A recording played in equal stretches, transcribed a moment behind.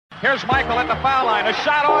Here's Michael at the foul line. A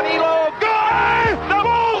shot on Elo. Good! The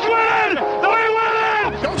Bulls win! They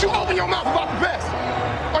win! Don't you open your mouth about the best,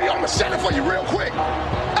 or I'm gonna shut it for you real quick.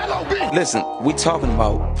 LOB. Listen, we talking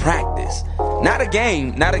about practice. Not a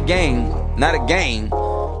game.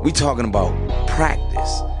 We talking about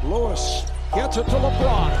practice. Lewis gets it to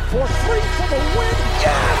LeBron for three for the win.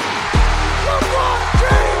 Yes! LeBron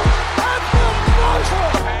James at the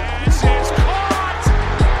buzzer. Pass is caught.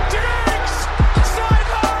 Diggs,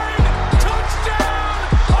 sideline, touchdown.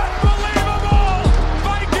 Unbelievable.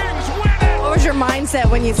 Vikings win it. What was your mindset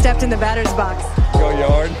when you stepped in the batter's box? Go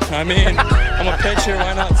yard. I mean, I'm a pitcher.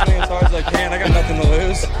 Why not swing as hard as I can? I got nothing to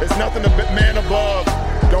lose. It's nothing to man above.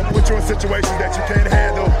 Don't put you in situations that you can't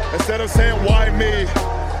handle. Instead of saying, why me?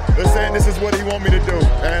 They're saying this is what he want me to do.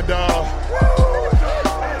 And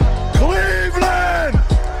Cleveland,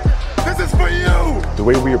 this is for you. The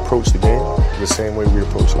way we approach the game is the same way we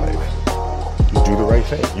approach life. You do the right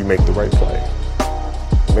thing. You make the right play.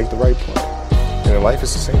 You make the right play. And in life,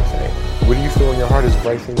 it's the same thing. What do you feel in your heart is the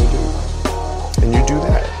right thing to do? And you do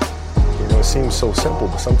that. You know, it seems so simple,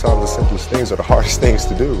 but sometimes the simplest things are the hardest things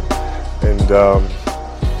to do. And I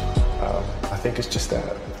think it's just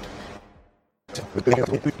that.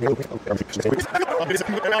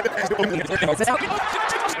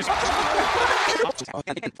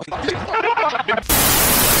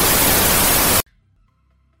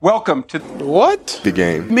 Welcome to what? The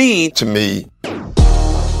game. To me.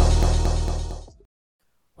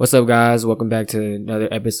 What's up, guys? Welcome back to another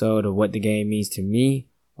episode of What the Game Means to Me,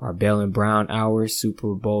 our Bell and Brown Hour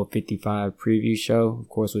Super Bowl 55 preview show. Of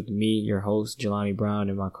course, with me, your host, Jelani Brown,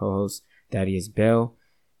 and my co-host, Thaddeus Bell.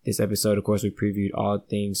 This episode, of course, we previewed all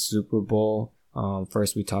things Super Bowl.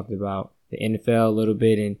 First, we talked about the NFL a little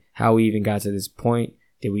bit and how we even got to this point.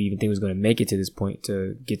 Did we even think it was going to make it to this point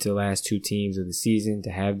to get to the last two teams of the season to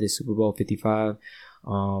have this Super Bowl 55?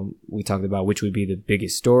 We talked about which would be the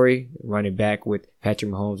biggest story, running back with Patrick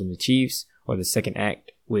Mahomes and the Chiefs, or the second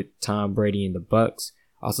act with Tom Brady and the Bucks.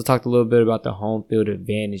 Also talked a little bit about the home field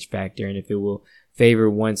advantage factor and if it will favor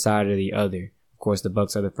one side or the other. Of course, the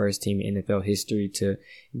Bucks are the first team in NFL history to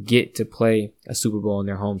get to play a Super Bowl in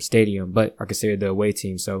their home stadium, but are considered the away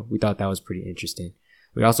team, so we thought that was pretty interesting.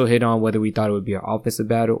 We also hit on whether we thought it would be an offensive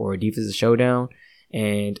battle or a defensive showdown,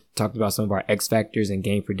 and talked about some of our X factors and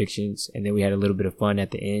game predictions, and then we had a little bit of fun at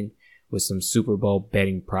the end with some Super Bowl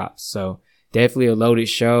betting props. So definitely a loaded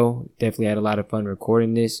show. Definitely had a lot of fun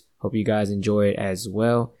recording this. Hope you guys enjoy it as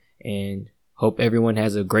well, and hope everyone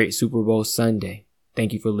has a great Super Bowl Sunday.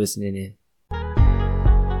 Thank you for listening in.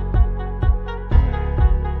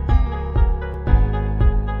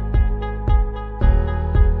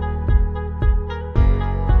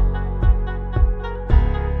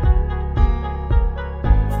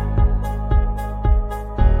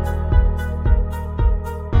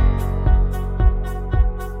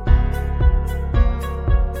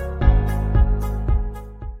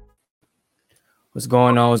 What's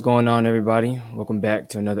going on, everybody? Welcome back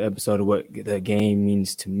to another episode of What the Game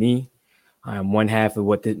Means to Me. I am one half of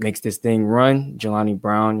what makes this thing run. Jelani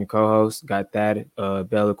Brown, your co-host. Got that.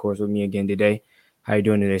 Bell, of course, with me again today. How you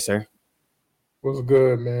doing today, sir? What's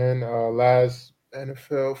good, man? Last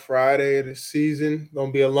NFL Friday of the season.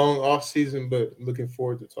 Gonna be a long off season, but looking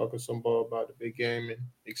forward to talking some ball about the big game and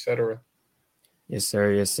etc. Yes,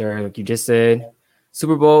 sir. Yes, sir. Like you just said,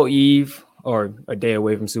 Super Bowl Eve, or a day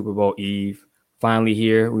away from Super Bowl Eve. Finally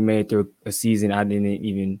here. We made it through a season I didn't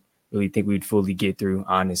even really think we'd fully get through,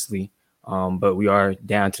 honestly. But we are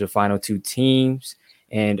down to the final two teams.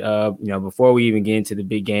 And, before we even get into the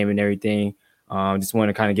big game and everything, just want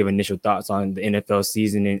to kind of give initial thoughts on the NFL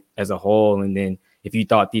season as a whole. And then if you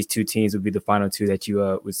thought these two teams would be the final two that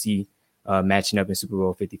you would see matching up in Super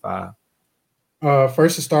Bowl 55.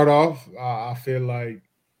 First to start off, I feel like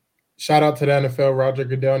shout out to the NFL, Roger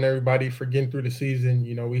Goodell, and everybody for getting through the season.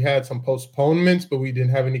 You know, we had some postponements, but we didn't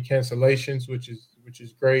have any cancellations, which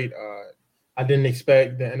is great. I didn't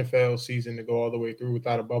expect the NFL season to go all the way through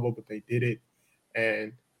without a bubble, but they did it.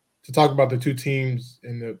 And to talk about the two teams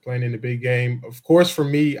playing in the big game, of course, for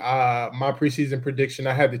me, my preseason prediction,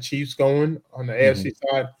 I had the Chiefs going on the AFC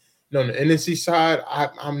side. On the NFC side,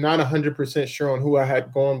 I'm not 100% sure on who I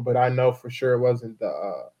had going, but I know for sure it wasn't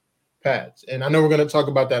the Pats. And I know we're going to talk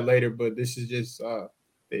about that later, but this is just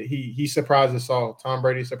he surprised us all. Tom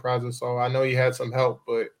Brady surprised us all. I know he had some help,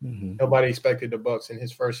 but nobody expected the Bucs in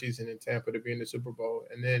his first season in Tampa to be in the Super Bowl.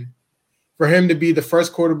 And then for him to be the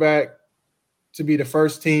first quarterback, to be the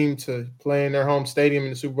first team to play in their home stadium in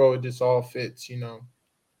the Super Bowl, it just all fits, the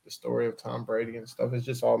story of Tom Brady and stuff. It's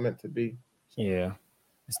just all meant to be. Yeah.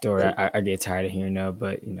 The story I get tired of hearing that,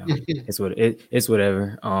 but it's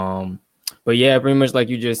whatever. But yeah, pretty much like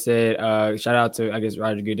you just said, shout out to, I guess,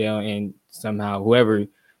 Roger Goodell and somehow whoever's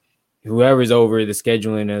over the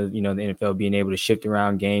scheduling of, the NFL being able to shift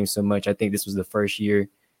around games so much. I think this was the first year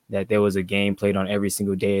that there was a game played on every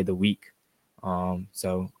single day of the week.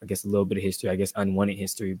 So I guess a little bit of history, I guess unwanted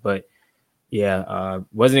history, but yeah,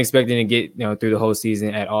 wasn't expecting to get, through the whole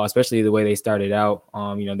season at all, especially the way they started out.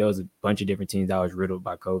 There was a bunch of different teams that was riddled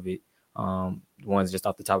by COVID. Ones just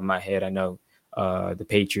off the top of my head, I know the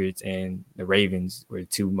Patriots and the Ravens were the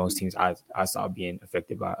two most teams I saw being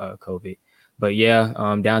affected by COVID. But yeah,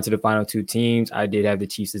 down to the final two teams, I did have the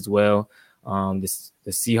Chiefs as well. The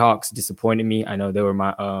Seahawks disappointed me. I know they were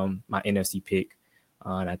my NFC pick,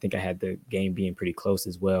 and I think I had the game being pretty close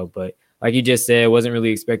as well. But like you just said, wasn't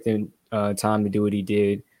really expecting Tom to do what he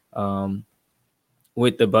did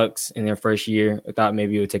with the Bucs in their first year. I thought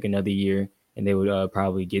maybe it would take another year and they would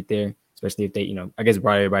probably get there, especially if they, I guess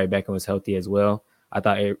brought everybody back and was healthy as well. I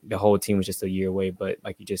thought the whole team was just a year away, but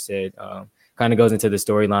like you just said, kind of goes into the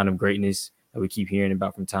storyline of greatness that we keep hearing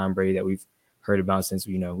about from Tom Brady that we've heard about since,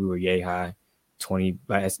 we were yay high, 20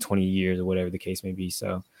 years or whatever the case may be.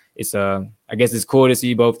 So it's, I guess it's cool to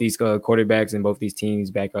see both these quarterbacks and both these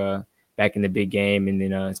teams back in the big game. And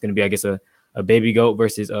then it's going to be, I guess, a baby goat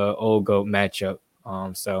versus a old goat matchup.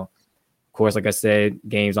 So of course, like I said,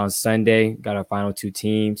 games on Sunday, got our final two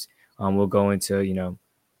teams. We'll go into,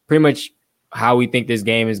 pretty much how we think this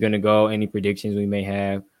game is going to go, any predictions we may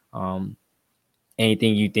have,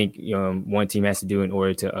 anything you think one team has to do in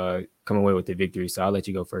order to come away with the victory. So I'll let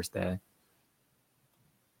you go first, Dad.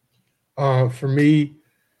 For me,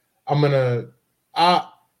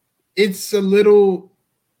 it's a little,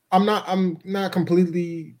 I'm not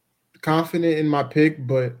completely confident in my pick,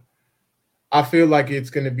 but I feel like it's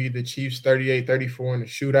going to be the Chiefs 38-34 in a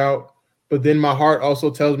shootout. But then my heart also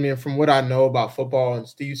tells me, and from what I know about football and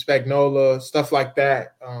Steve Spagnuolo, stuff like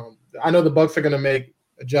that, I know the Bucs are going to make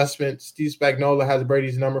adjustments. Steve Spagnuolo has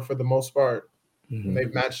Brady's number for the most part. Mm-hmm.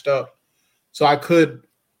 They've matched up. So I could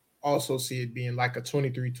also see it being like a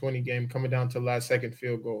 23-20 game coming down to the last second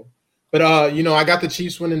field goal. But, I got the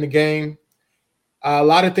Chiefs winning the game. A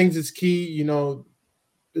lot of things is key.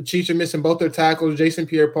 The Chiefs are missing both their tackles. Jason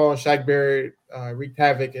Pierre-Paul and Shaq Barrett wreaked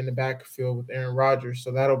havoc in the backfield with Aaron Rodgers,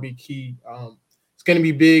 so that'll be key. It's going to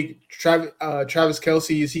be big. Travis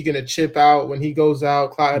Kelce, is he going to chip out when he goes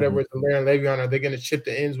out? Clyde Edwards and Larry Le'Veon, are they going to chip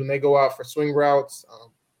the ends when they go out for swing routes?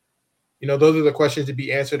 Those are the questions to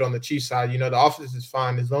be answered on the Chiefs side. The offense is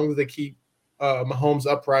fine. As long as they keep Mahomes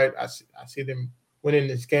upright, I see them winning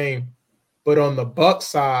this game. But on the Bucs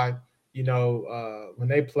side, when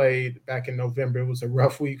they played back in November, it was a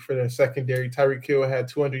rough week for their secondary. Tyreek Hill had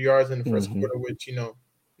 200 yards in the first quarter, which,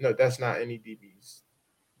 that's not any DBs.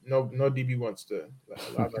 No DB wants to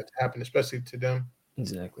allow that to happen, especially to them.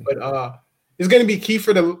 Exactly. But it's going to be key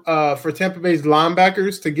for Tampa Bay's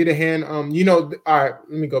linebackers to get a hand. All right, let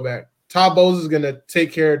me go back. Todd Bowles is going to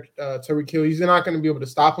take care of Tyreek Hill. He's not going to be able to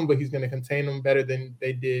stop him, but he's going to contain him better than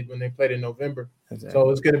they did when they played in November. Exactly. So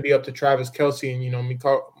it's going to be up to Travis Kelce and,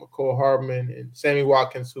 McCall Hardman and Sammy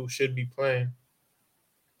Watkins, who should be playing,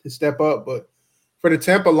 to step up. But for the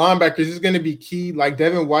Tampa linebackers, it's going to be key. Like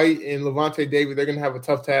Devin White and Levante David, they're going to have a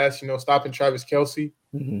tough task, stopping Travis Kelce.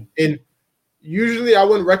 Mm-hmm. And usually I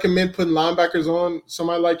wouldn't recommend putting linebackers on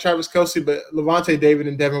somebody like Travis Kelce, but Levante David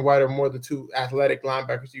and Devin White are more the two athletic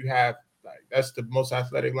linebackers you have. Like, that's the most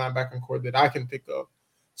athletic linebacking core that I can think of.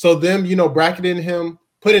 So them, bracketing him,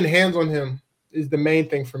 putting hands on him is the main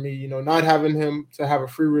thing for me. Not having him to have a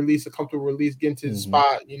free release, a comfortable release, get into his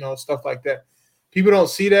spot, stuff like that. People don't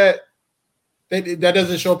see that. That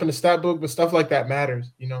doesn't show up in the stat book, but stuff like that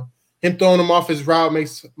matters, Him throwing him off his route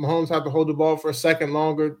makes Mahomes have to hold the ball for a second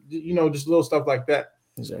longer, just little stuff like that.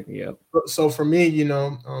 Exactly, yeah. So for me,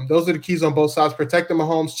 those are the keys on both sides. Protecting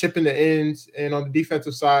Mahomes, chipping the ends, and on the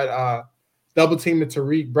defensive side, double teaming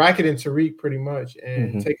Tariq, bracketing Tariq pretty much,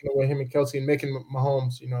 and taking away him and Kelce and making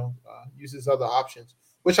Mahomes, use his other options,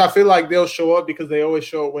 which I feel like they'll show up because they always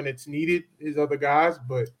show up when it's needed, his other guys.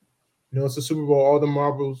 But, it's a Super Bowl. All the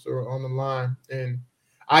marbles are on the line. And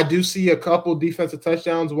I do see a couple defensive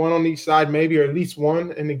touchdowns, one on each side maybe, or at least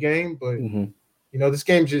one in the game. But, this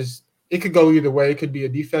game it could go either way. It could be a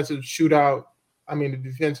defensive shootout. A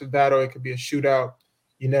defensive battle. It could be a shootout.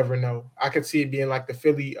 You never know. I could see it being like the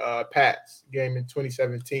Philly Pats game in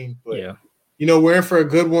 2017. But, yeah. We're in for a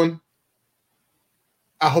good one.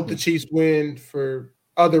 I hope the Chiefs win for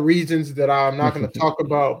other reasons that I'm not going to talk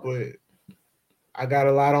about, but I got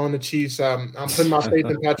a lot on the Chiefs. I'm putting my faith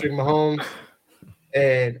in Patrick Mahomes,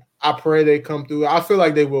 and I pray they come through. I feel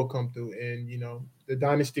like they will come through, and, the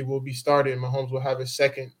dynasty will be started, and Mahomes will have his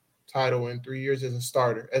second title in 3 years as a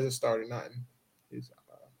starter, not in his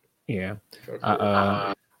Yeah.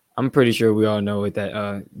 I'm pretty sure we all know what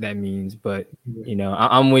that means, but you know,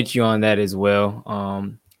 I'm with you on that as well.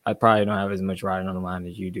 I probably don't have as much riding on the line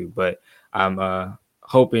as you do, but I'm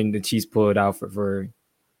hoping the Chiefs pull it out for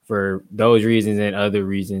those reasons and other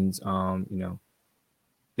reasons. You know,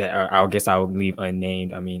 that I guess I would leave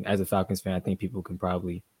unnamed. I mean, as a Falcons fan, I think people can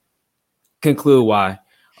probably conclude why.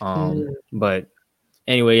 But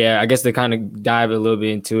anyway, yeah, I guess to kind of dive a little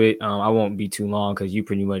bit into it, I won't be too long because you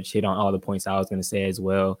pretty much hit on all the points I was going to say as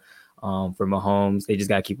well. For Mahomes, they just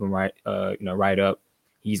got to keep him right up.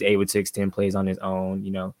 He's able to extend plays on his own.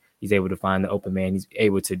 You know, he's able to find the open man. He's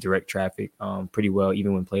able to direct traffic pretty well,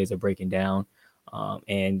 even when plays are breaking down.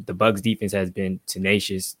 And the Bucs defense has been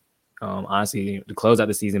tenacious, honestly, to close out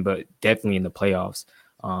the season, but definitely in the playoffs.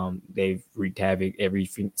 They've wreaked havoc every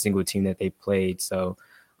single team that they've played. So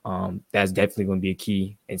that's definitely going to be a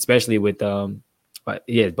key, especially with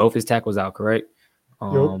both his tackles out, correct?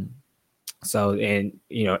 Yep. So, and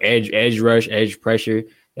you know, edge rush, edge pressure,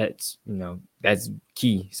 that's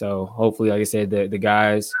key. So hopefully, like I said, the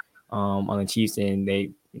guys on the Chiefs end,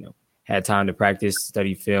 they had time to practice,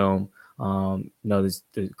 study film, know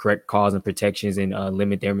the correct calls and protections, and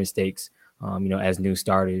limit their mistakes, as new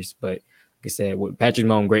starters. But like I said, with Patrick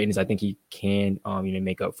Mahomes' greatness, I think he can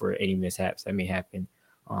make up for any mishaps that may happen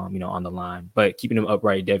on the line. But keeping them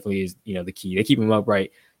upright definitely is the key. They keep them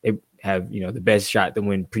upright, they have the best shot to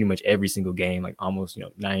win pretty much every single game, like almost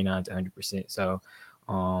 99 to 100%. So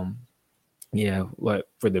what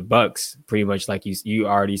for the Bucs, pretty much like you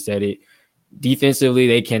already said it, defensively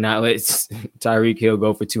they cannot let Tyreek Hill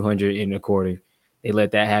go for 200 in a quarter. They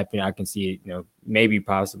let that happen. I can see it maybe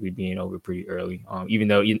possibly being over pretty early, even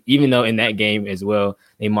though in that game as well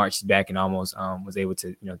they marched back and almost was able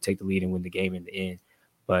to take the lead and win the game in the end.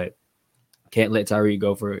 But can't let Tyreek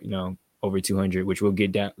go for over 200, which we'll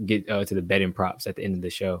get to the betting props at the end of the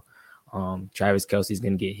show. Travis Kelce's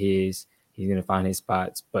going to get his. He's going to find his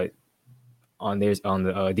spots. But on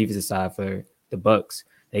the defensive side for the Bucs,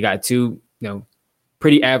 they got two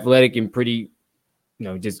pretty athletic and pretty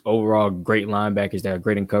just overall great linebackers that are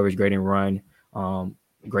great in coverage, great in run,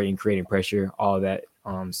 great in creating pressure, all of that.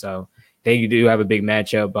 So they do have a big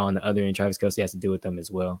matchup. On the other end, Travis Kelce has to deal with them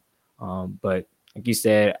as well. But like you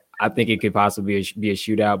said, I think it could possibly be a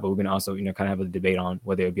shootout, but we're going to also, kind of have a debate on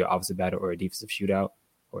whether it be an offensive battle or a defensive shootout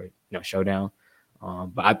or, showdown.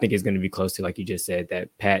 But I think it's going to be close to, like you just said,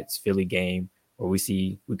 that Pats Philly game where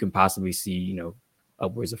we can possibly see,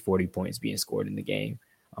 upwards of 40 points being scored in the game.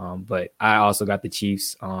 But I also got the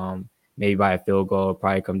Chiefs, maybe by a field goal,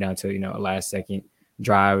 probably come down to, a last second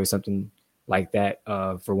drive or something like that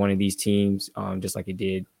for one of these teams, just like it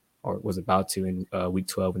did or was about to in week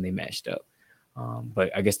 12 when they matched up.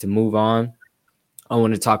 But I guess to move on, I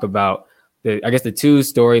want to talk about the two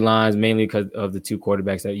storylines, mainly because of the two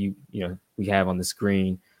quarterbacks that we have on the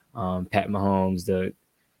screen. Pat Mahomes, the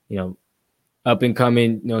up and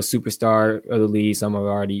coming superstar of the league. Some have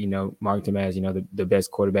already marked him as the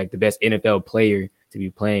best quarterback, the best NFL player to be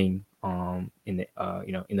playing in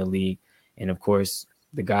the league, and of course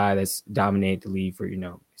the guy that's dominated the league for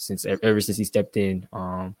ever since he stepped in,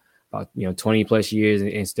 about 20 plus years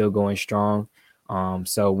and still going strong.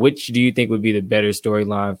 So which do you think would be the better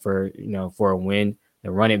storyline for a win?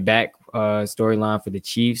 The running back storyline for the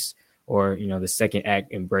Chiefs, or the second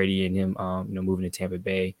act in Brady and him moving to Tampa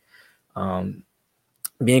Bay,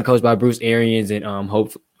 being coached by Bruce Arians and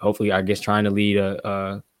hopefully I guess trying to lead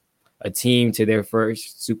a team to their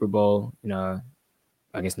first Super Bowl in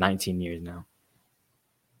I guess 19 years now.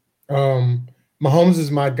 Mahomes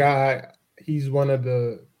is my guy. He's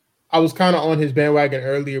I was kind of on his bandwagon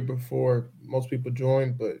earlier before most people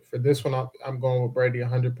joined, but for this one, I'm going with Brady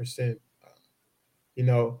 100%.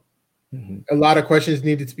 A lot of questions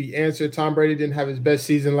needed to be answered. Tom Brady didn't have his best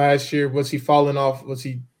season last year. Was he falling off? Was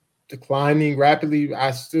he declining rapidly?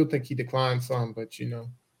 I still think he declined some, but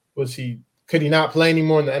could he not play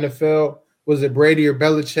anymore in the NFL? Was it Brady or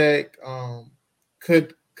Belichick?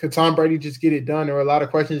 Could Tom Brady just get it done? There were a lot of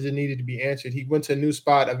questions that needed to be answered. He went to a new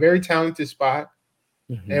spot, a very talented spot.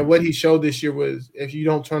 And what he showed this year was if you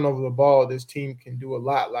don't turn over the ball, this team can do a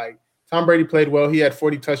lot. Like Tom Brady played well. He had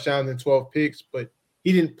 40 touchdowns and 12 picks, but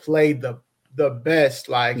he didn't play the best.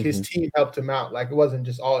 Like his team helped him out. Like it wasn't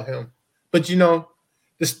just all him. But the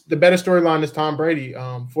better storyline is Tom Brady,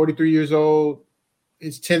 43 years old,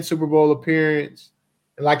 his 10th Super Bowl appearance.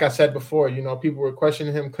 And like I said before, people were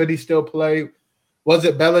questioning him. Could he still play? Was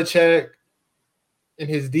it Belichick and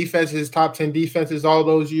his defense, his top 10 defenses all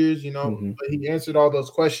those years, but he answered all those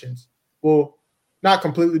questions. Well, not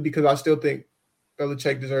completely, because I still think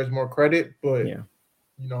Belichick deserves more credit, but,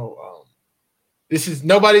 this is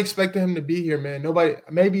nobody expected him to be here, man. Nobody,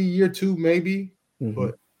 maybe year 2, maybe,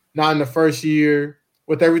 but not in the first year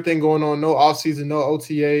with everything going on. No offseason, no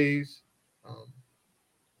OTAs.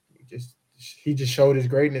 He just showed his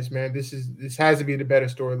greatness, man. This has to be the better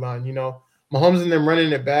storyline. You know, Mahomes and them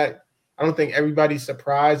running it back. I don't think everybody's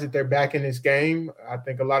surprised that they're back in this game. I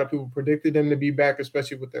think a lot of people predicted them to be back,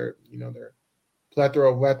 especially with their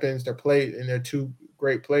plethora of weapons, their play, and their 2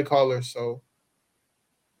 great play callers. So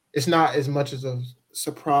it's not as much as a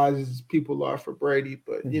surprise as people are for Brady,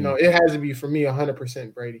 but you know, it has to be for me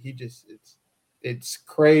 100% Brady. He just it's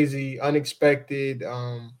crazy, unexpected.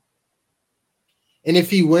 And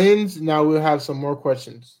if he wins, now we'll have some more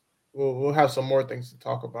questions. We'll have some more things to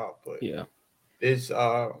talk about. But yeah, it's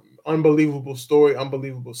unbelievable story,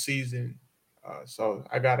 unbelievable season. So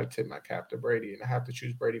I gotta tip my cap to Brady, and I have to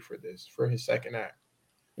choose Brady for his second act.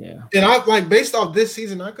 Yeah, and I based off this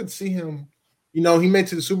season, I could see him. You know, he made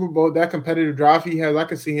to the Super Bowl. That competitive drive he has, I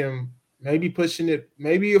could see him maybe pushing it,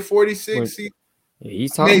 maybe a 46. Yeah,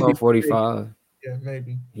 he's talking about 45. Yeah,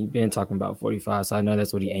 maybe. He's been talking about 45, so I know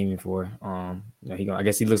that's what he's aiming for. You know, I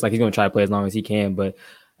guess he looks like he's going to try to play as long as he can. But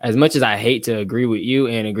as much as I hate to agree with you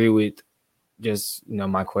and agree with just, you know,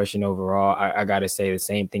 my question overall, I got to say the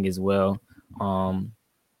same thing as well.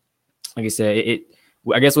 Like I said,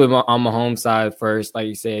 I guess on Mahomes' side first, like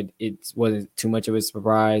you said, it wasn't too much of a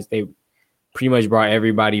surprise. They pretty much brought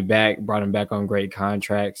everybody back, brought them back on great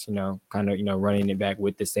contracts, you know, kind of, you know, running it back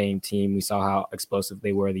with the same team. We saw how explosive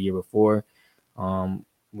they were the year before.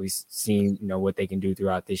 We've seen, you know, what they can do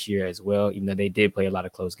throughout this year as well, even though they did play a lot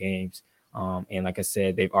of close games. And like I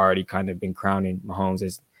said, they've already kind of been crowning Mahomes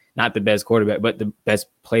as not the best quarterback, but the best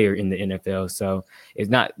player in the NFL. So it's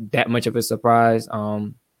not that much of a surprise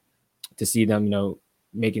to see them, you know,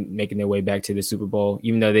 making their way back to the Super Bowl,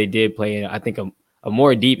 even though they did play in, I think, a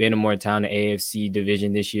more deep and a more talented AFC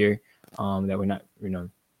division this year that we're not, you know,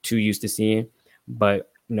 too used to seeing.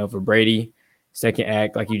 But, you know, for Brady, second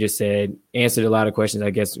act, like you just said, answered a lot of questions, I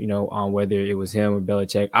guess, you know, on whether it was him or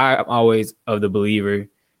Belichick. I'm always of the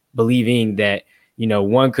believing that, you know,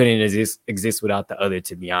 one couldn't exist without the other,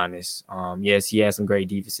 to be honest. Yes, he has some great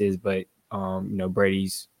defenses, but, you know,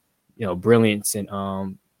 Brady's, you know, brilliance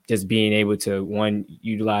and just being able to, one,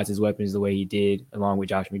 utilize his weapons the way he did, along with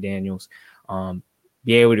Josh McDaniels,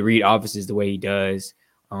 be able to read offenses the way he does,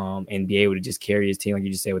 and be able to just carry his team, like you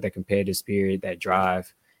just said, with that competitive spirit, that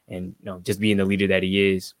drive, and, you know, just being the leader that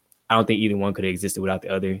he is. I don't think either one could have existed without the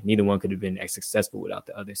other. Neither one could have been as successful without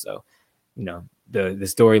the other. So, you know, the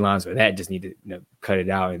storylines for that just need to, you know, cut it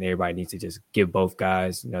out, and everybody needs to just give both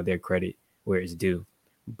guys, you know, their credit where it's due.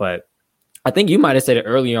 But I think you might have said it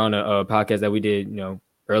earlier on a podcast that we did, you know,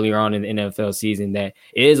 earlier on in the NFL season, that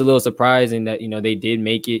it is a little surprising that, you know, they did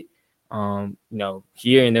make it, you know,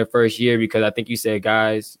 here in their first year, because I think you said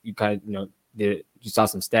guys, you kind of, you know, you saw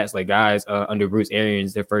some stats like guys under Bruce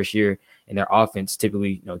Arians, their first year in their offense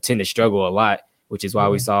typically, you know, tend to struggle a lot, which is why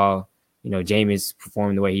we saw, you know, Jameis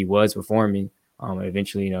performing the way he was performing, and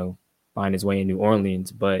eventually, you know, find his way in New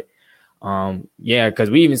Orleans. But yeah,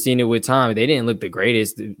 because we even seen it with Tom. They didn't look the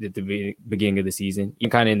greatest at the beginning of the season,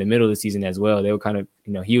 even kind of in the middle of the season as well. They were kind of,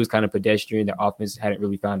 you know, he was kind of pedestrian. Their offense hadn't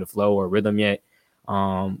really found a flow or rhythm yet.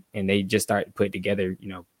 And they just started put together, you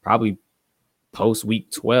know, probably post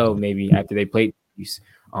week 12, maybe after they played.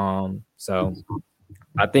 So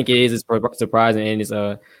I think it is surprising, and it's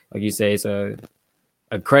like you say, it's a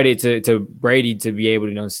credit to Brady to be able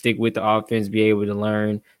to, you know, stick with the offense, be able to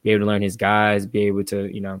learn his guys, be able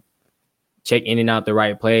to, you know, check in and out the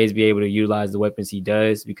right plays, be able to utilize the weapons he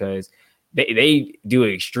does, because they do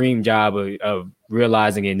an extreme job of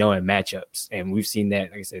realizing and knowing matchups. And we've seen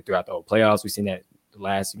that, like I said, throughout the whole playoffs. We've seen that the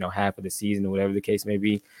last, you know, half of the season or whatever the case may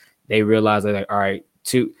be. They realize that, like, all right,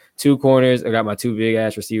 two corners, I got my 2 big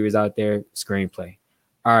ass receivers out there, screenplay.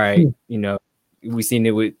 All right, you know, we seen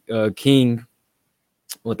it with King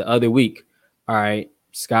with the other week. All right,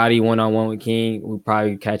 Scotty one-on-one with King, we'll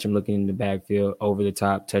probably catch him looking in the backfield, over the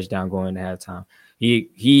top, touchdown going to halftime.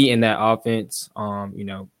 He and that offense, you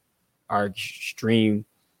know, are extremely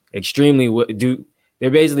they're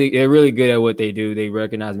really good at what they do. They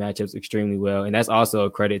recognize matchups extremely well, and that's also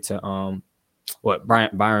a credit to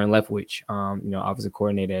Byron Leftwich, you know, offensive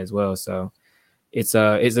coordinator as well. So it's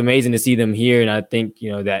amazing to see them here, and I think,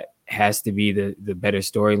 you know, that has to be the better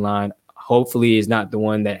storyline. Hopefully it's not the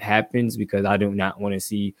one that happens, because I do not want to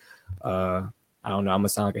see I don't know, I'm gonna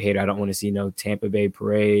sound like a hater. I don't want to see no Tampa Bay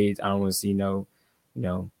parades. I don't want to see no, you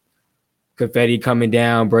know, confetti coming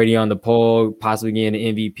down, Brady on the pole, possibly getting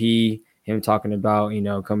an MVP, him talking about, you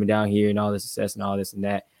know, coming down here and all the success and all this and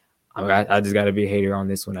that. I just got to be a hater on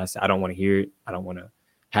this one. I don't want to hear it. I don't want to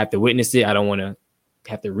have to witness it. I don't want to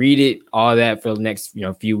have to read it, all that for the next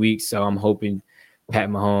few weeks. So I'm hoping Pat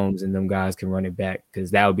Mahomes and them guys can run it back,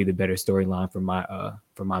 because that would be the better storyline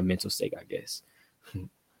for my mental sake, I guess.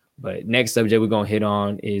 But next subject we're gonna hit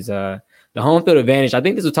on is the home field advantage. I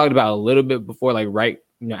think this was talked about a little bit before, like right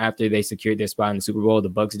after they secured their spot in the Super Bowl, the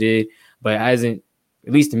Bucs did, but hasn't,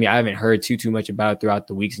 at least to me, I haven't heard too much about it throughout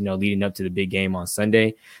the weeks, leading up to the big game on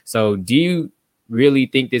Sunday. So do you really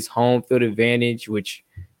think this home field advantage, which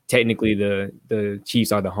technically the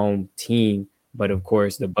Chiefs are the home team, but of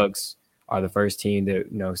course the Bucs are the first team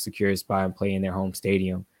to secure a spot and play in their home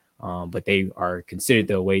stadium, but they are considered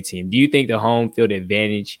the away team. Do you think the home field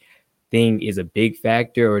advantage thing is a big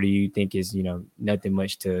factor, or do you think is nothing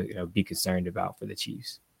much to be concerned about for the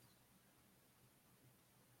Chiefs?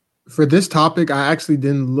 For this topic, I actually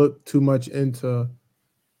didn't look too much into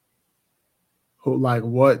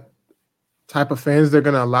what type of fans they're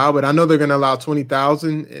going to allow, but I know they're going to allow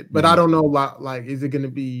 20,000. But I don't know, is it going to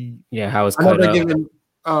be? Yeah, how it's cut up.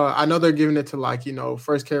 I know they're giving it to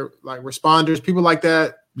first care responders, people like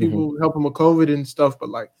that, people helping with COVID and stuff. But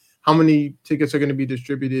how many tickets are going to be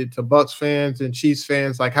distributed to Bucs fans and Chiefs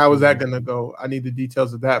fans? How is that going to go? I need the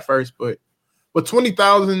details of that first. But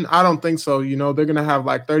 20,000, I don't think so. They're going to have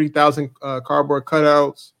 30,000 cardboard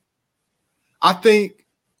cutouts. I think,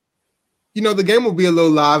 the game will be a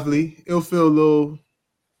little lively. It'll feel a little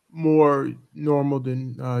more normal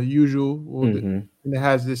than usual than it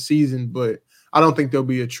has this season. But I don't think there'll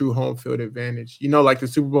be a true home field advantage. The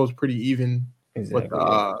Super Bowl is pretty even with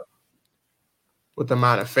the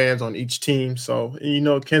amount of fans on each team. So,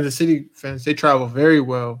 Kansas City fans, they travel very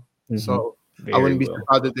well. So I wouldn't be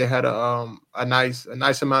surprised if they had a nice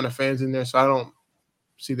amount of fans in there. So I don't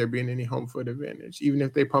see there being any home field advantage, even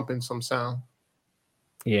if they pump in some sound.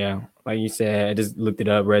 Yeah, like you said, I just looked it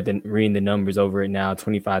up, reading the numbers over it now.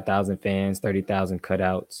 25,000 fans, 30,000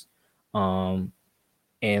 cutouts, and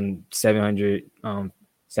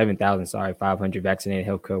 7,500 vaccinated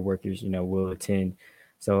healthcare workers, will attend.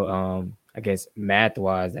 So I guess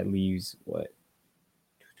math-wise, that leaves what,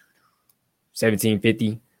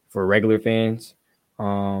 1,750 for regular fans.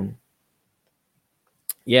 Yeah,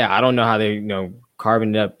 I don't know how they're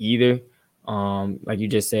carving it up either. Like you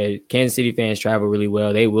just said, Kansas City fans travel really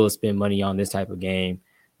well. They will spend money on this type of game.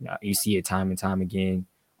 You see it time and time again.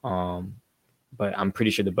 But I'm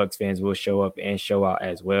pretty sure the Bucs fans will show up and show out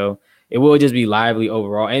as well. It will just be lively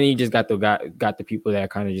overall. And you just got the people that are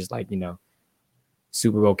kind of just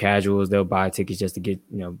Super Bowl casuals. They'll buy tickets just to get,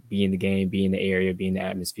 be in the game, be in the area, be in the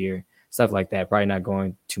atmosphere, stuff like that. Probably not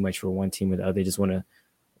going too much for one team or the other. Just want to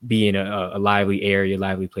be in a lively area,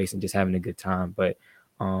 lively place, and just having a good time. But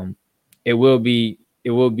it will be,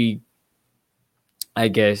 I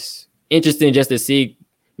guess, interesting just to see,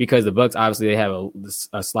 because the Bucs obviously they have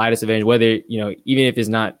a slightest advantage, whether even if it's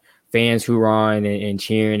not fans hoorahing and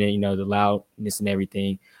cheering and the loudness and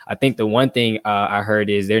everything. I think the one thing I heard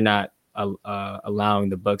is they're not allowing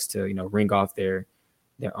the Bucs to ring off their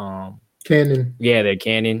cannon. Yeah, their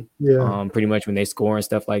cannon. Yeah. Pretty much when they score and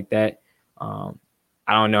stuff like that. I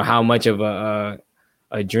don't know how much of a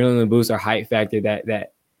adrenaline boost or hype factor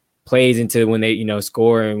that plays into when they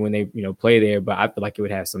score and when they play there, but I feel like it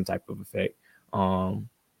would have some type of effect.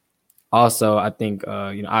 Also, I think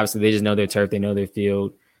obviously they just know their turf, they know their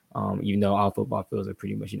field. Even though all football fields are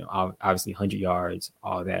pretty much obviously 100 yards,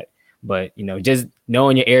 all that. But just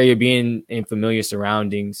knowing your area, being in familiar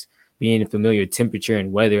surroundings, being in familiar temperature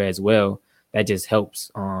and weather as well, that just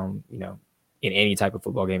helps. In any type of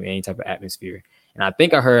football game, any type of atmosphere. And I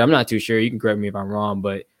think I heard, I'm not too sure, you can correct me if I'm wrong,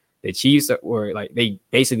 but the Chiefs were they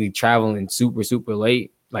basically traveling super, super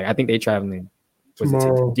late. I think they're traveling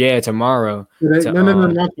tomorrow. Tomorrow. Today? No,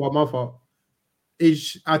 my fault.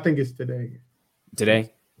 I think it's today.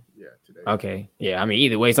 Today? Yeah, today. Okay. Yeah, I mean,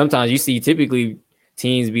 either way, sometimes you see typically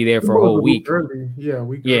teams be there for a whole week. Early. Yeah,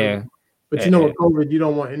 week yeah. Early. But with COVID, you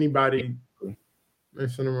don't want anybody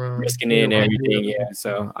messing around, risking it and everything. Yeah,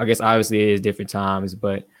 so I guess obviously it is different times,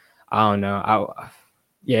 but I don't know.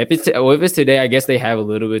 If it's today, I guess they have a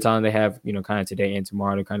little bit of time. They have kind of today and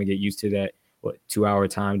tomorrow to kind of get used to that 2-hour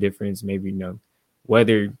time difference. Maybe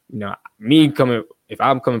weather. If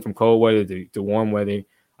I'm coming from cold weather to warm weather,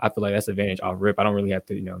 I feel like that's an advantage off rip. I don't really have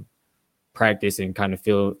to practice and kind of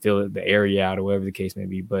feel the area out or whatever the case may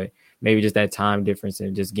be. But maybe just that time difference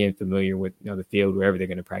and just getting familiar with the field wherever they're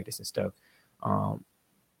going to practice and stuff.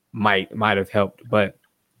 Might have helped, but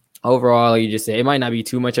overall, like you just said, it might not be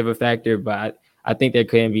too much of a factor, but I think there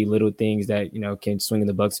can be little things that can swing in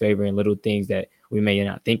the Bucs' favor and little things that we may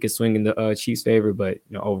not think is swinging the Chiefs' favor, but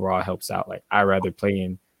overall helps out. I'd rather play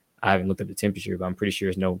in. I haven't looked at the temperature, but I'm pretty sure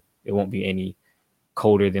it won't be any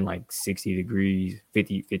colder than like 60 degrees,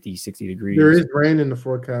 50, 60 degrees. There is rain in the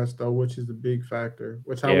forecast though, which is a big factor,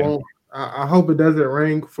 which I hope it doesn't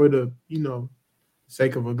rain for the,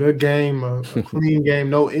 sake of a good game, a clean game,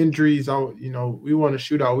 no injuries. We want a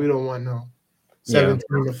shootout. We don't want no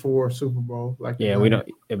 17-4 Super Bowl. We don't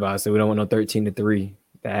want no 13-3.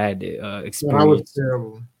 That experience. That was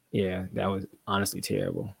terrible. Yeah, that was honestly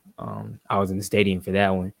terrible. I was in the stadium for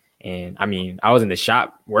that one, and I mean, I was in the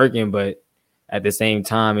shop working, but at the same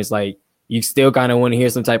time, it's like you still kind of want to hear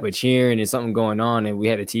some type of cheering and something going on, and we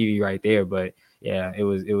had a TV right there. But yeah, it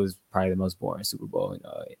was probably the most boring Super Bowl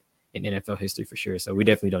in NFL history for sure. So we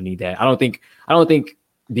definitely don't need that. I don't think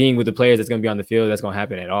being with the players that's going to be on the field that's going to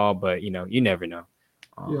happen at all. But you never know.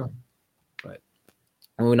 But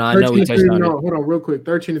I know we touched on it. Hold on, real quick.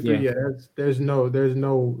 13-3. Yeah, there's no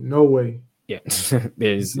way. Yeah,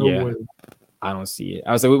 there's no way. I don't see it.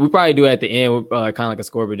 I was like, we probably do it at the end, kind of like a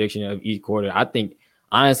score prediction of each quarter. I think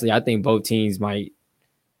both teams might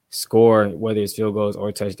score, whether it's field goals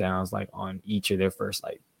or touchdowns, like on each of their first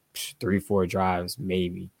like 3-4 drives,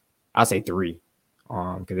 maybe. I'll say 3,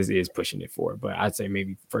 because this is pushing it 4, but I'd say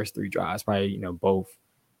maybe first 3 drives, probably both,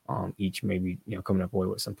 each maybe coming up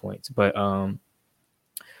with some points. But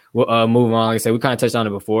we'll move on. Like I said, we kind of touched on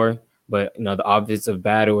it before, but the offensive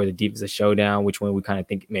battle or the defensive showdown, which one we kind of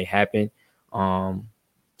think may happen.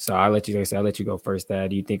 So I'll let you go first. Dad,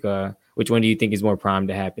 do you think which one do you think is more primed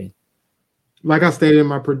to happen? Like I stated in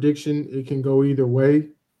my prediction, it can go either way.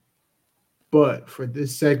 But for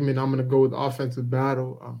this segment, I'm going to go with offensive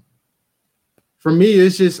battle. For me,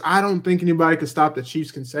 it's just I don't think anybody can stop the Chiefs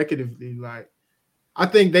consecutively. Like I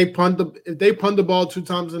think if they punt the ball 2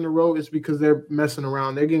 times in a row, it's because they're messing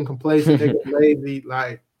around. They're getting complacent. They're getting lazy.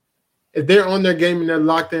 Like if they're on their game and they're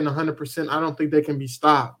locked in 100%, I don't think they can be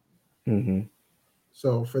stopped. Mm-hmm.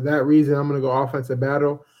 So for that reason, I'm going to go offensive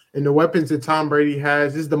battle. And the weapons that Tom Brady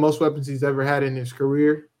has, this is the most weapons he's ever had in his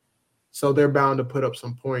career. So they're bound to put up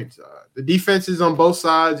some points. The defenses on both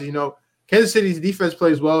sides, Kansas City's defense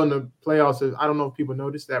plays well in the playoffs. I don't know if people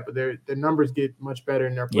noticed that, but their numbers get much better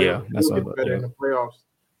in their playoffs. Yeah, that's in the playoffs.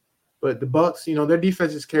 But the Bucs, their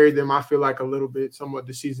defense has carried them, I feel like, a little bit somewhat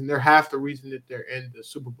this season. They're half the reason that they're in the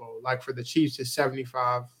Super Bowl. Like for the Chiefs, it's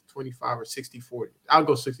 75-25 or 60-40. I'll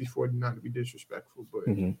go 60-40, not to be disrespectful. But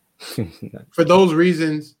for those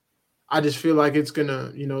reasons, I just feel like it's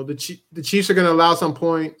gonna, the Chiefs are gonna allow some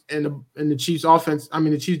points, and the Chiefs offense. I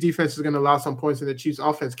mean, the Chiefs defense is gonna allow some points, and the Chiefs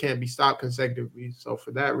offense can't be stopped consecutively. So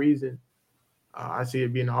for that reason, I see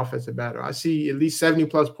it being an offensive battle. I see at least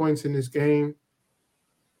 70+ points in this game,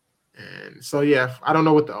 and so yeah, I don't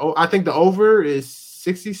know what I think the over is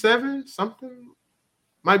 67 something,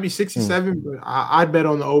 might be 67, but I'd bet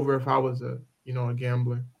on the over if I was a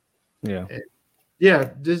gambler. Yeah.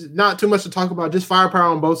 Yeah, just not too much to talk about. Just firepower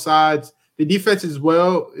on both sides. The defense as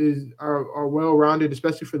well are well rounded,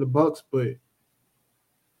 especially for the Bucs. But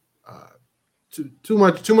too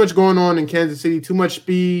much going on in Kansas City. Too much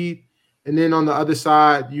speed, and then on the other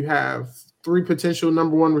side you have 3 potential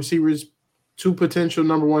number 1 receivers, 2 potential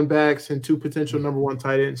number 1 backs, and 2 potential number 1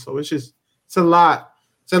 tight ends. So it's a lot.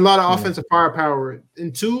 It's a lot of offensive firepower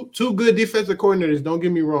and two good defensive coordinators. Don't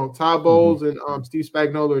get me wrong. Todd Bowles and Steve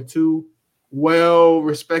Spagnuolo are 2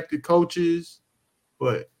 well-respected coaches,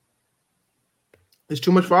 but it's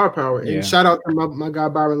too much firepower. And shout out to my guy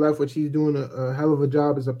Byron Leftwich. He's doing a hell of a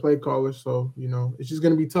job as a play caller. So, it's just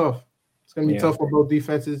going to be tough. It's going to be tough for both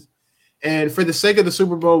defenses. And for the sake of the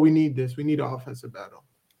Super Bowl, we need this. We need an offensive battle.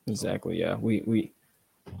 Exactly, yeah.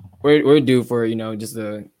 We're due for, just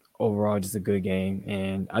overall just a good game.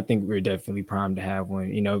 And I think we're definitely primed to have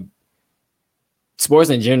one. Sports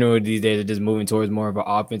in general these days are just moving towards more of an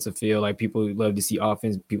offensive feel. Like people love to see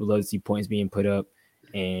offense, people love to see points being put up,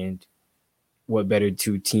 and what better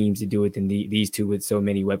 2 teams to do it than these 2 with so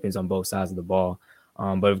many weapons on both sides of the ball.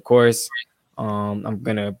 But of course, I'm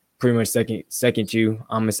gonna pretty much second you.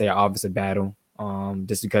 I'm gonna say an offensive battle,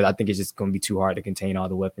 just because I think it's just gonna be too hard to contain all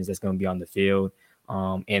the weapons that's gonna be on the field,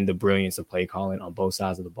 and the brilliance of play calling on both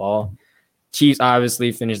sides of the ball. Chiefs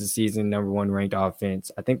obviously finished the season number 1 ranked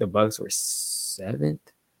offense. I think the Bucs were 7th.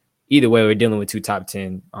 Either way, we're dealing with 2 top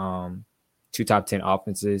 10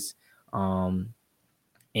 offenses. And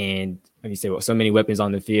like you said, so many weapons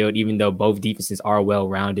on the field, even though both defenses are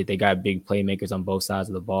well-rounded, they got big playmakers on both sides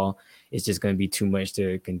of the ball. It's just going to be too much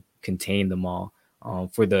to contain them all.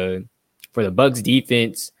 For the Bucs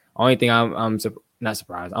defense, only thing I'm not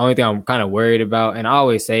surprised. Only thing I'm kind of worried about, and I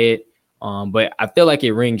always say it, but I feel like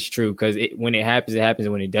it rings true because when it happens,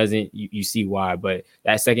 and when it doesn't, you see why. But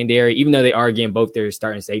that secondary, even though they are getting both their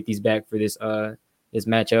starting safeties back for this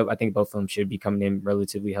matchup, I think both of them should be coming in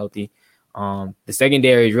relatively healthy. The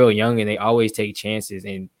secondary is real young and they always take chances.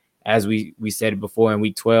 And as we said before in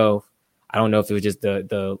week 12, I don't know if it was just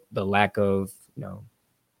the lack of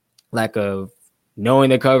knowing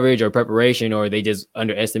the coverage or preparation, or they just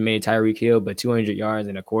underestimated Tyreek Hill, but 200 yards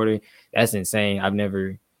in a quarter, that's insane. I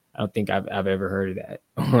don't think I've ever heard of that.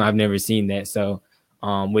 I've never seen that. So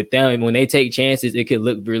with them, when they take chances, it could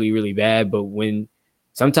look really, really bad, but when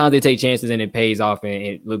sometimes they take chances and it pays off and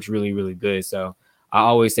it looks really, really good. So I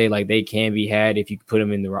always say like they can be had if you put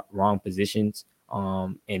them in the wrong positions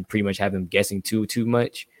and pretty much have them guessing too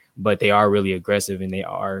much, but they are really aggressive and they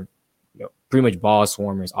are pretty much ball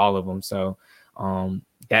swarmers, all of them. So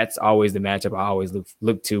that's always the matchup I always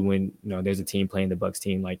look to when there's a team playing the Bucs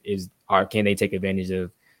team. Like, can they take advantage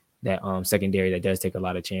of that secondary that does take a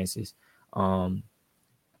lot of chances?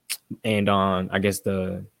 And I guess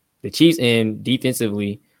the Chiefs end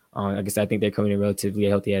defensively, I think they're coming in relatively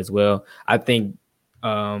healthy as well. I think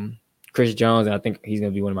Chris Jones, and I think he's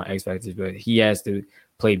going to be one of my X factors, but he has to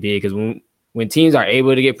play big because when teams are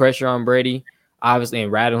able to get pressure on Brady, obviously,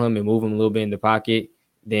 and rattle him and move him a little bit in the pocket,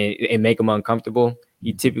 then and make him uncomfortable.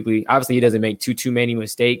 He doesn't make too many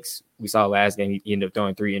mistakes. We saw last game he ended up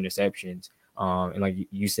throwing 3 interceptions. And like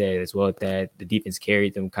you said as well, that the defense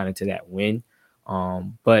carried them kind of to that win.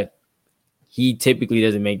 But he typically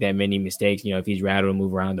doesn't make that many mistakes. If he's rattled and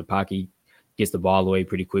move around the pocket, he gets the ball away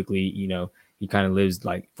pretty quickly. He kind of lives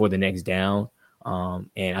like for the next down.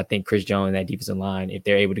 And I think Chris Jones and that defensive line, if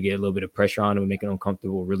they're able to get a little bit of pressure on him and make him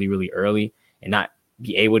uncomfortable really, really early and not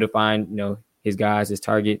be able to find, his guys, his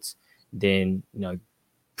targets, then,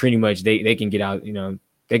 pretty much they can get out,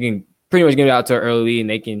 they can pretty much get out to an early lead and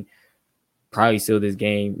they can probably seal this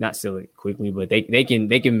game, not seal it quickly, but they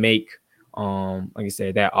can make, like I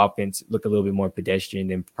said, that offense look a little bit more pedestrian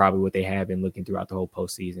than probably what they have been looking throughout the whole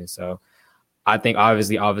postseason. So I think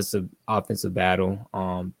obviously offensive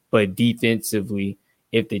battle, but defensively,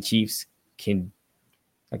 if the Chiefs can,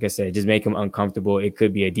 like I said, just make them uncomfortable, it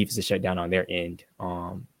could be a defensive shutdown on their end.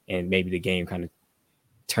 And maybe the game kind of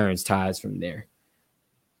turns tides from there.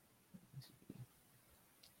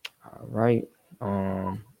 All right.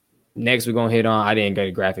 Next, we're going to hit on, I didn't get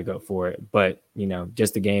a graphic up for it, but,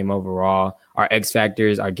 just the game overall, our X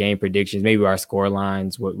factors, our game predictions, maybe our score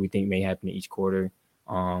lines, what we think may happen in each quarter,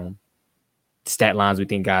 stat lines we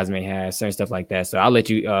think guys may have, certain stuff like that. So I'll let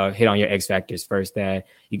you hit on your X factors first. That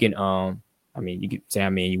you can, you can say how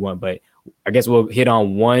many you want, but I guess we'll hit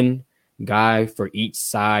on one guy for each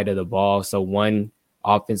side of the ball. So one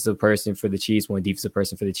offensive person for the Chiefs, one defensive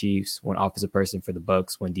person for the Chiefs, one offensive person for the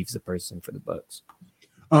Bucs, one defensive person for the Bucs.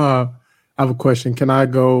 I have a question. Can I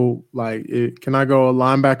go a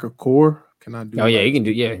linebacker core? Can I do? Oh yeah, you can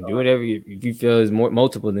do. Yeah, do whatever if you feel is more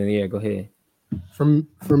multiple. Then yeah, go ahead. For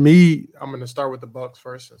me, I'm going to start with the Bucs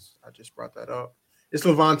first, since I just brought that up. It's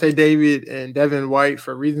Lavonte David and Devin White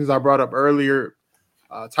for reasons I brought up earlier.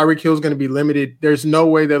 Tyreek Hill is going to be limited. There's no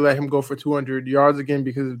way they let him go for 200 yards again,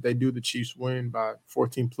 because if they do, the Chiefs win by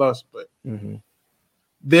 14 plus. But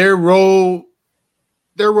their role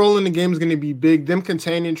in the game is going to be big. Them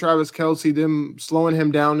containing Travis Kelce, them slowing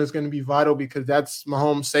him down is going to be vital, because that's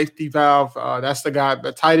Mahomes' safety valve. That's the guy,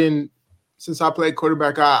 the tight end. Since I played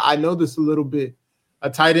quarterback, I know this a little bit. A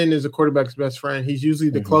tight end is a quarterback's best friend. He's usually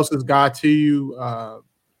the closest guy to you.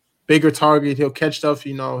 Bigger target, he'll catch stuff.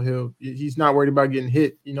 He's not worried about getting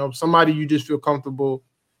hit. Somebody you just feel comfortable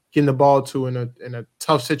getting the ball to in a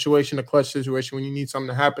tough situation, a clutch situation when you need something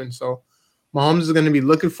to happen. So Mahomes is going to be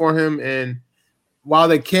looking for him, and while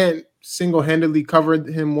they can't single-handedly cover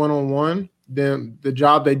him one-on-one, then the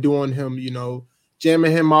job they do on him,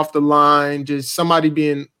 jamming him off the line, just somebody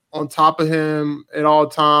being on top of him at all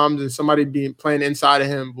times, and somebody playing inside of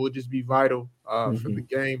him will just be vital for the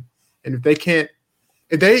game. And if they can't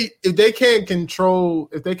contain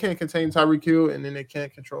Tyreek Hill, and then they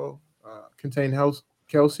can't contain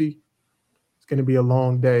Kelce, it's going to be a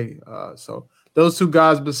long day. So those two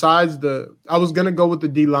guys, besides I was going to go with the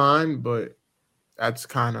D-line, but that's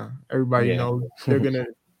kind of everybody knows they're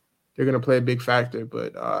gonna play a big factor.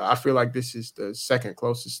 But I feel like this is the second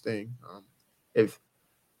closest thing. If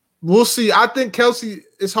we'll see, I think Kelce.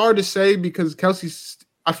 It's hard to say, because Kelce's.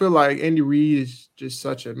 I feel like Andy Reid is just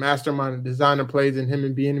such a mastermind of designer plays, and him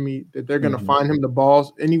and Bieniemy, that they're gonna find him the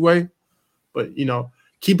balls anyway. But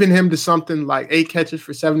keeping him to something like 8 catches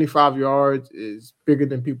for 75 yards is bigger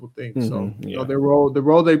than people think. So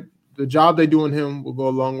the job they do on him will go a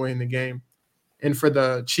long way in the game. And for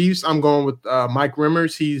the Chiefs, I'm going with Mike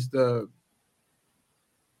Remmers. He's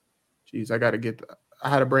I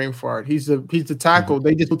had a brain fart. He's the tackle.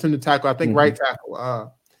 They just put him to tackle. I think right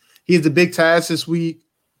tackle. He has a big task this week.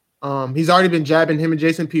 He's already been jabbing. Him and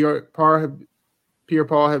Jason Pierre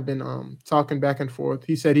Pierre-Paul have been talking back and forth.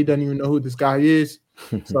 He said he doesn't even know who this guy is.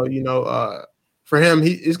 So, for him,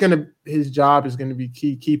 his job is gonna be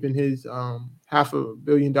key, keeping his $500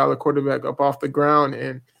 million quarterback up off the ground,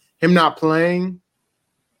 and him not playing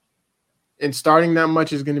and starting that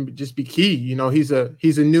much is gonna just be key. He's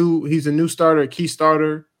a new starter, a key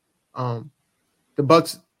starter. The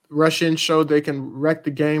Bucs Russians showed they can wreck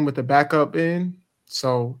the game with the backup in,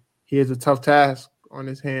 so he has a tough task on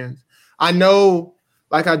his hands. I know,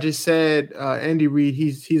 like I just said, Andy Reid,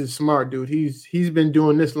 he's a smart dude. He's been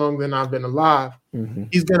doing this longer than I've been alive. Mm-hmm.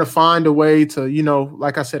 He's gonna find a way to,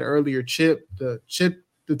 like I said earlier, the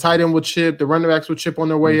tight end will chip, the running backs will chip on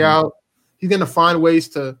their way out. He's gonna find ways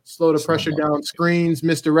to slow the pressure down, screens,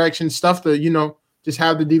 misdirection, stuff to, just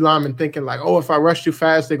have the D lineman thinking like, oh, if I rush too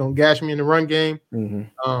fast, they're gonna gash me in the run game.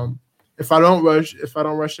 Mm-hmm. If I don't rush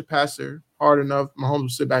the passer hard enough, Mahomes will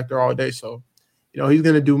sit back there all day. So, he's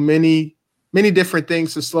gonna do many different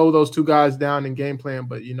things to slow those two guys down in game plan.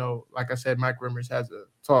 But, like I said, Mike Remmers has a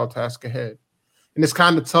tall task ahead. And it's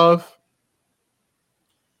kind of tough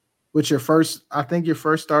with your first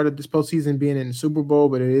start of this postseason being in the Super Bowl,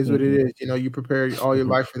 but it is what it is. You prepare all your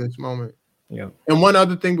life for this moment. Yeah. And one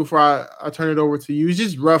other thing before I turn it over to you, it's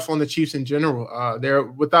just rough on the Chiefs in general. They're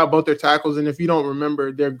without both their tackles. And if you don't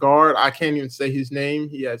remember their guard, I can't even say his name.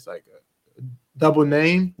 He has like a double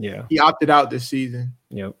name. Yeah. He opted out this season.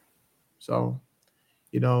 Yep. So,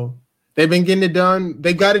 they've been getting it done.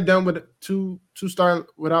 They got it done with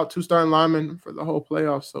without two starting linemen for the whole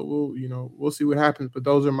playoffs. So we'll see what happens. But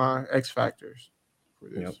those are my X factors for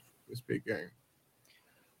this big game.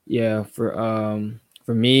 Yeah,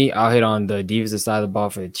 for me, I'll hit on the defensive side of the ball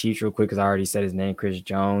for the Chiefs real quick because I already said his name, Chris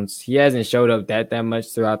Jones. He hasn't showed up that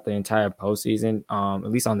much throughout the entire postseason,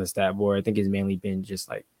 at least on the stat board. I think it's mainly been just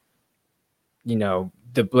like,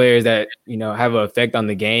 the players that, have an effect on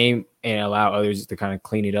the game and allow others to kind of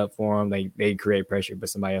clean it up for them. Like they create pressure, but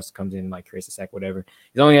somebody else comes in and like creates a sack, whatever.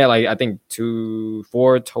 He's only had I think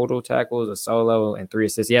 4 total tackles, a solo, and 3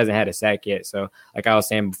 assists. He hasn't had a sack yet. So like I was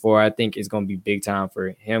saying before, I think it's going to be big time for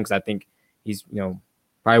him because I think he's,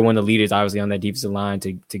 probably one of the leaders, obviously, on that defensive line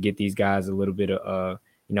to get these guys a little bit of,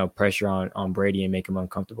 pressure on Brady and make him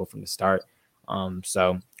uncomfortable from the start.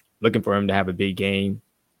 So looking for him to have a big game,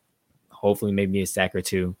 hopefully maybe a sack or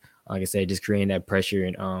 2. Like I said, just creating that pressure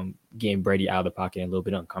and getting Brady out of the pocket and a little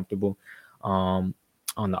bit uncomfortable. On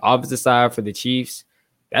the opposite side for the Chiefs,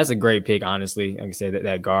 that's a great pick, honestly. Like I said,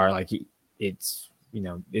 that guard, it's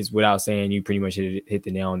without saying, you pretty much hit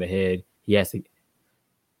the nail on the head. He has to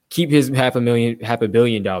keep his $500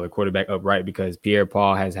 million quarterback upright because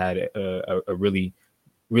Pierre-Paul has had a really,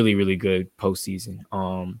 really, really good postseason.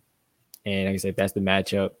 And like I said, if that's the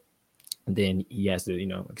matchup, then he has to,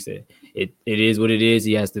 like I said, it is what it is.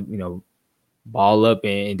 He has to, ball up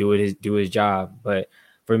and do his job. But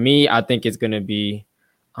for me, I think it's gonna be,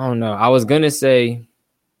 I don't know. I was gonna say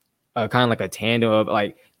kind of like a tandem of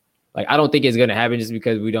like I don't think it's gonna happen just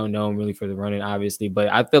because we don't know him really for the running, obviously. But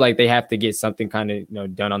I feel like they have to get something kind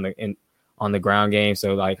of done on the ground game.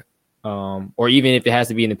 So or even if it has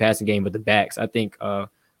to be in the passing game, but the backs, I think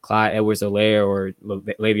Clyde Edwards-Helaire or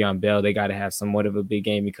Le'Veon Bell, they got to have somewhat of a big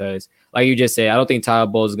game because, like you just said, I don't think Tyler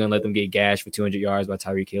Bowles is going to let them get gashed for 200 yards by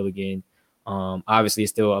Tyreek Hill again. Obviously,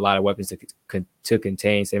 it's still a lot of weapons to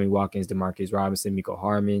contain. Sammy Watkins, Demarcus Robinson, Mecole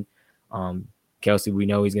Hardman. Kelsey, we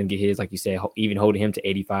know he's going to get his, like you said, even holding him to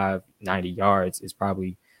 85, 90 yards is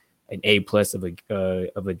probably an A+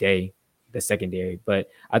 of a day, the secondary. But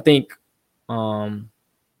I think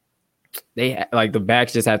they the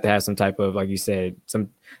backs just have to have some type of, like you said, some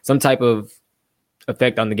type of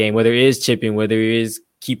effect on the game, whether it is chipping, whether it is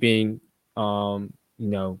keeping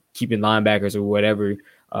keeping linebackers or whatever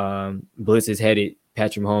blitzes headed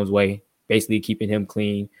Patrick Mahomes' way, basically keeping him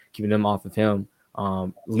clean, keeping them off of him,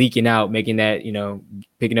 leaking out, making that,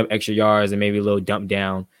 picking up extra yards and maybe a little dump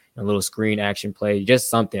down, a little screen action play, just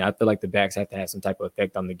something. I feel like the backs have to have some type of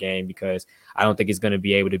effect on the game because I don't think it's going to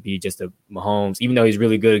be able to be just a Mahomes, even though he's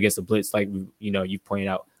really good against the blitz, like, you've pointed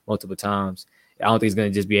out multiple times. I don't think he's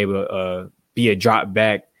going to just be able to be a drop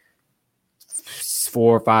back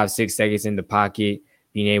 4, 5, 6 seconds in the pocket,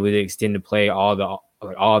 being able to extend the play all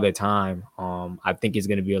the time. I think it's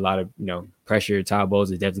going to be a lot of, pressure. Todd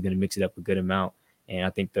Bowles is definitely going to mix it up a good amount. And I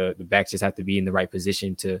think the backs just have to be in the right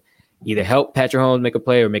position to either help Patrick Mahomes make a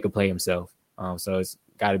play or make a play himself. So it's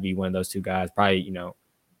got to be one of those two guys, probably,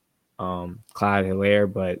 Clyde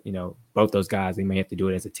Helaire, but, both those guys, they may have to do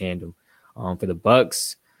it as a tandem. For the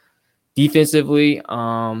Bucs, defensively,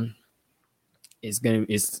 like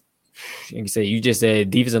you say, you just said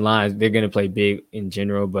defensive lines, they're going to play big in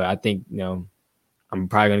general, but I think, I'm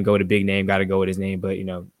probably gonna go with a big name. Got to go with his name, but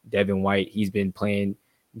Devin White, he's been playing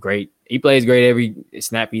great. He plays great every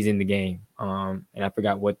snap he's in the game. And I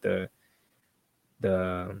forgot what the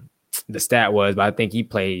stat was, but I think he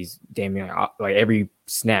plays damn near like every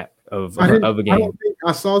snap of a game.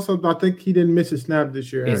 I saw something. I think he didn't miss a snap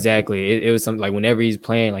this year. Exactly. It was something like whenever he's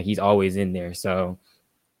playing, like he's always in there. So,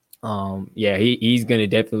 he's gonna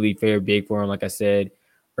definitely fare big for him. Like I said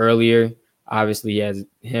earlier, obviously he has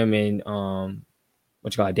him and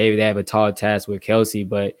David. They have a tall task with Kelsey,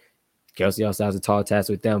 but Kelsey also has a tall task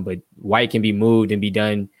with them. But White can be moved and be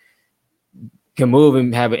done. Can move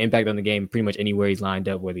and have an impact on the game pretty much anywhere he's lined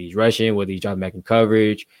up, whether he's rushing, whether he's dropping back in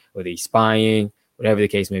coverage, whether he's spying, whatever the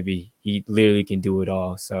case may be. He literally can do it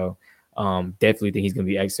all. So definitely think he's going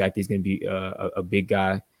to be X factor. He's going to be a big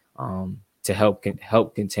guy to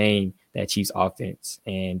help contain that Chiefs offense.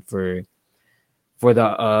 And for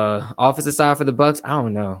the offensive side for the Bucs, I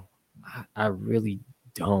don't know. I really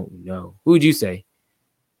don't know. Who would you say?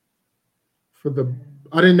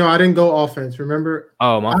 I didn't know. I didn't go offense. Remember?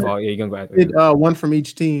 Oh, my fault. Yeah, you're gonna go after. One from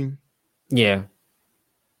each team. Yeah.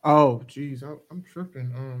 Oh, geez, I'm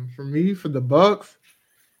tripping. For me, for the Bucs,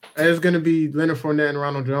 it's gonna be Leonard Fournette and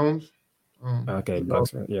Ronald Jones. Okay,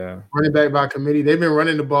 Bucs. Yeah. Running back by committee. They've been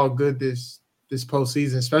running the ball good this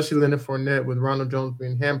postseason, especially Leonard Fournette with Ronald Jones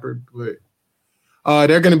being hampered. But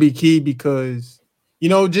they're gonna be key because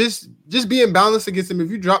just being balanced against them.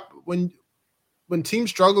 If you drop when teams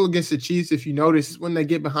struggle against the Chiefs, if you notice, when they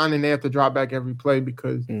get behind and they have to drop back every play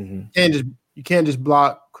because you can't just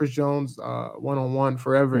block Chris Jones one-on-one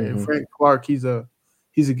forever. And Frank Clark, he's a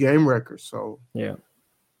game wrecker. So yeah,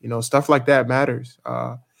 stuff like that matters.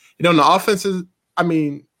 On the offenses,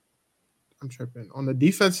 I'm tripping. On the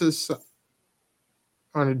defensive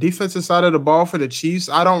side of the ball for the Chiefs,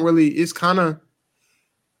 it's kind of,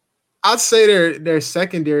 I'd say they're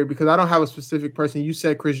secondary because I don't have a specific person. You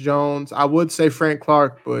said Chris Jones. I would say Frank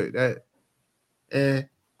Clark, but I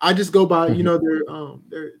just go by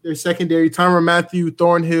their secondary. Tyrann Mathieu,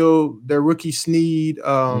 Thornhill, their rookie Sneed,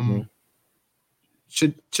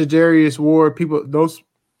 Chadarius Ward. People, those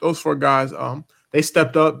four guys. They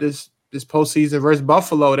stepped up this postseason versus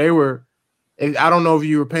Buffalo. They were. I don't know if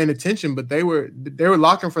you were paying attention, but they were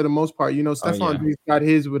locking for the most part. Stephon Diggs got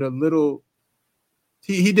his with a little.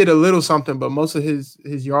 He did a little something, but most of his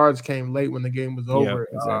yards came late when the game was over.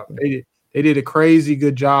 Yeah, exactly. They did a crazy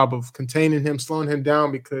good job of containing him, slowing him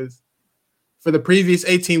down because for the previous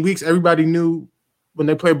 18 weeks, everybody knew when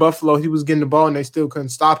they played Buffalo, he was getting the ball and they still couldn't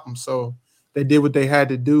stop him. So they did what they had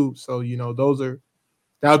to do. So,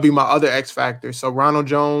 that would be my other X factor. So Ronald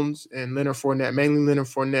Jones and Leonard Fournette, mainly Leonard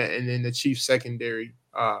Fournette, and then the Chiefs secondary.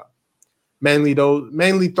 Mainly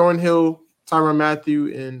Thornhill, Tyrann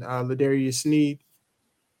Mathieu, and Ladarius Sneed.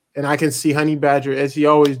 And I can see Honey Badger, as he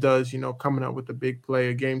always does, coming up with a big play,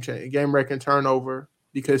 a game-wrecking turnover.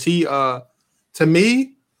 Because he, to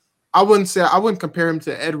me, I wouldn't compare him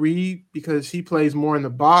to Ed Reed because he plays more in the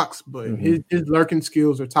box, but his lurking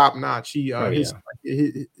skills are top notch.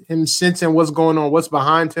 Him sensing what's going on, what's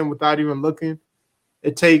behind him without even looking.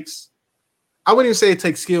 I wouldn't even say it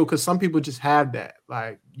takes skill because some people just have that.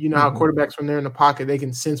 Like, how quarterbacks, when they're in the pocket, they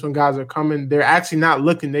can sense when guys are coming. They're actually not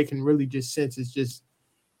looking. They can really just sense.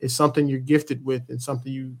 It's something you're gifted with and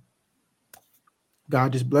something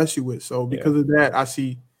God just bless you with. So because of that, I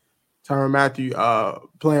see Tyrann Mathieu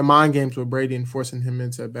playing mind games with Brady and forcing him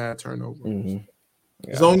into a bad turnover. Yeah.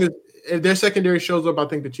 As long as if their secondary shows up, I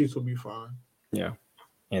think the Chiefs will be fine. Yeah.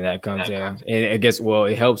 And that comes and I guess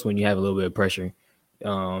it helps when you have a little bit of pressure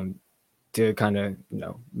to kind of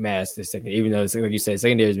mask the second, even though like you said,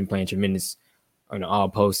 secondary has been playing tremendous on all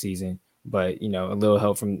postseason, but a little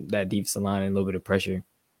help from that defensive line and a little bit of pressure.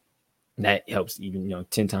 That helps even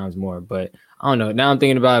 10 times more. But I don't know. Now I'm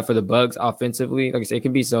thinking about it for the Bucs offensively. Like I said, it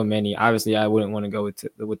could be so many. Obviously, I wouldn't want to go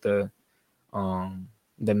with the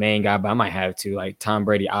main guy, but I might have to, like Tom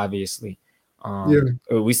Brady. Obviously,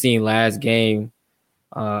 we seen last game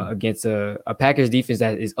against a Packers defense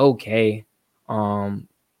that is okay.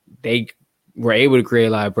 They were able to create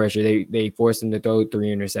a lot of pressure. They forced him to throw 3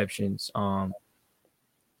 interceptions.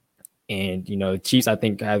 And the Chiefs, I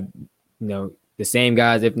think, have the same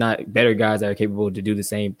guys, if not better guys, that are capable to do the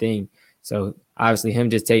same thing. So obviously him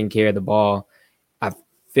just taking care of the ball. I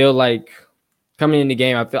feel like coming in the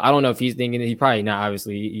game, I don't know if he's thinking that he probably not,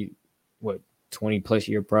 obviously, 20 plus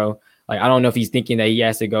year pro. Like, I don't know if he's thinking that he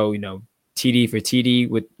has to go, TD for TD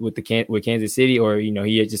with Kansas City, or,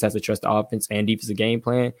 he just has to trust the offense and defensive game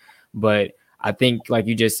plan. But I think, like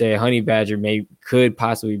you just said, Honey Badger could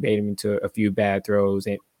possibly bait him into a few bad throws,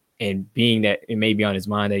 and being that it may be on his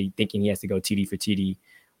mind that he's thinking he has to go TD for TD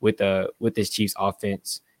with this Chiefs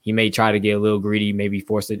offense, he may try to get a little greedy, maybe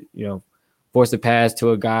force a pass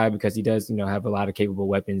to a guy because he does, have a lot of capable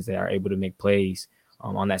weapons that are able to make plays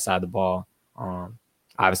on that side of the ball.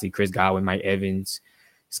 Obviously, Chris Godwin, Mike Evans,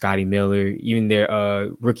 Scotty Miller, even their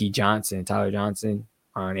rookie Tyler Johnson,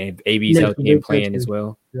 and AB's healthy and playing as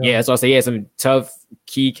well. Yeah, that's what I say. Yeah, some tough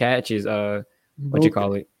key catches. Yeah,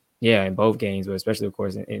 in both games, but especially, of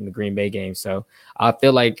course, in the Green Bay game. So I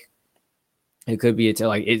feel like it could be it's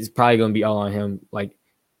probably going to be all on him. Like,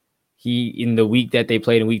 in the week that they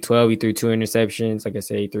played in week 12, he threw 2 interceptions. Like I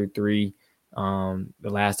said, he threw 3 the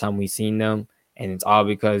last time we seen them. And it's all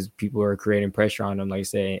because people are creating pressure on him, like I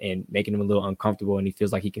said, and making him a little uncomfortable. And he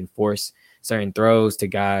feels like he can force certain throws to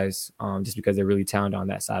guys just because they're really talented on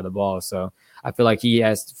that side of the ball. So I feel like he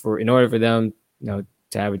has in order for them, to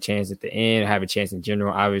have a chance at the end, have a chance in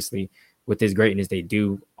general, obviously with his greatness, they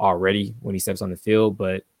do already when he steps on the field,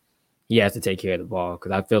 but he has to take care of the ball.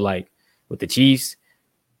 Cause I feel like with the Chiefs,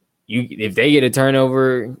 if they get a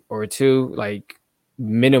turnover or 2, like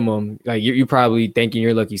minimum, like you're probably thanking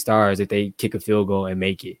your lucky stars if they kick a field goal and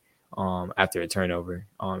make it after a turnover,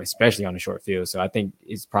 especially on a short field. So I think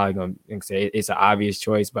it's probably going to say it's an obvious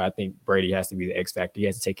choice, but I think Brady has to be the X factor. He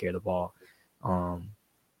has to take care of the ball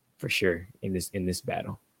for sure in this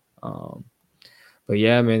battle. But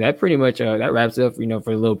yeah, man, that pretty much that wraps up, for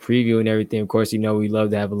the little preview and everything. Of course, we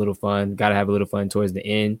love to have a little fun. Got to have a little fun towards the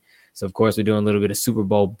end. So of course, we're doing a little bit of Super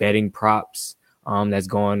Bowl betting props that's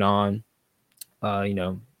going on.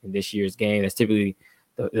 In this year's game, that's typically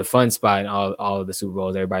the fun spot in all of the Super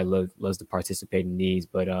Bowls. Everybody loves to participate in these,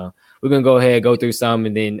 but we're gonna go through some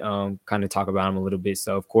and then kind of talk about them a little bit.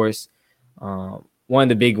 So of course, one of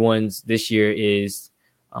the big ones this year is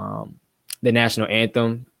the national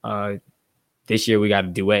anthem. This year we got a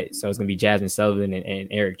duet, so it's gonna be Jasmine Sullivan and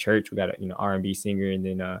Eric Church. We got a R&B singer and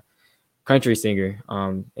then country singer.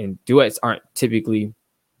 And duets aren't typically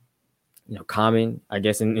common, I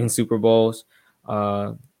guess, in Super Bowls.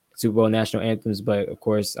 Super Bowl national anthems, but of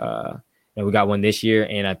course we got one this year,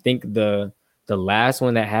 and I think the last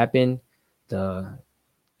one that happened,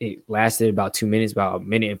 it lasted about 2 minutes, about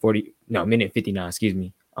minute 59, excuse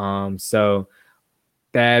me. So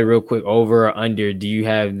that real quick, over or under, do you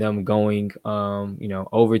have them going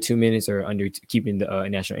over 2 minutes or under, keeping the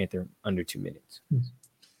national anthem under 2 minutes?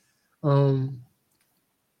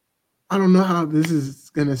 I don't know how this is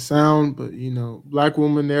gonna sound, but black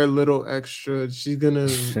woman, they're a little extra. She's gonna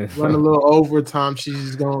run a little overtime.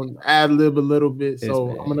 She's gonna ad lib a little bit.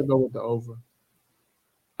 So I'm gonna go with the over.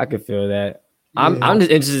 I could feel that. Yeah. I'm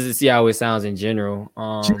just interested to see how it sounds in general.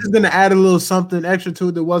 She's just gonna add a little something extra to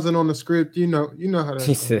it that wasn't on the script. You know how that.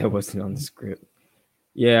 She said it wasn't on the script.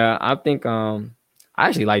 Yeah, I think I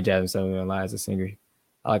actually like Jasmine Sullivan as a singer.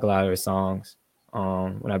 I like a lot of her songs.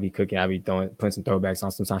 When I be cooking, I be putting some throwbacks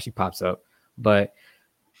on. Sometimes she pops up, but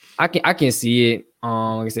I can see it.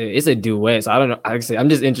 Like I said, it's a duet, so I don't know. Like I said, I'm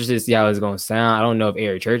just interested to see how it's gonna sound. I don't know if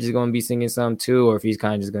Eric Church is gonna be singing something too, or if he's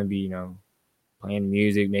kind of just gonna be playing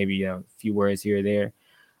music, maybe a few words here or there.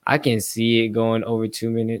 I can see it going over 2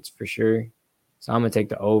 minutes for sure, so I'm gonna take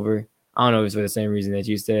the over. I don't know if it's for the same reason that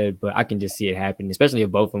you said, but I can just see it happening, especially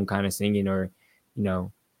if both of them kind of singing or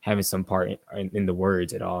having some part in the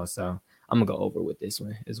words at all. So I'm gonna go over with this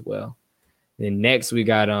one as well. Then next we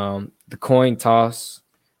got the coin toss,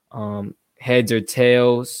 heads or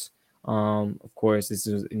tails. Of course, this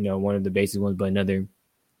is one of the basic ones, but another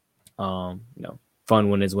fun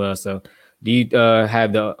one as well. So do you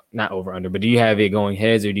have the not over under, but do you have it going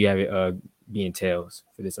heads or do you have it being tails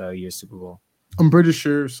for this year's Super Bowl? I'm pretty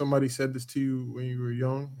sure somebody said this to you when you were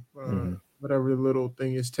young. Whatever the little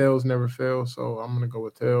thing is, tails never fail. So I'm gonna go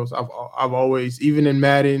with tails. I've always, even in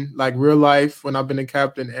Madden, like real life, when I've been a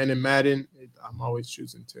captain and in Madden, I'm always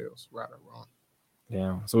choosing tails, right or wrong.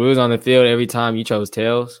 Yeah. So we was on the field every time you chose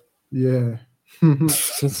tails. Yeah.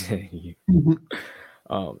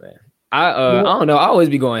 Oh man. I don't know. I always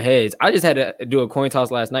be going heads. I just had to do a coin toss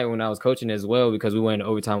last night when I was coaching as well because we went into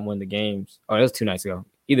overtime and won the games. Oh, that was 2 nights ago.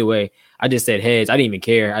 Either way, I just said heads. I didn't even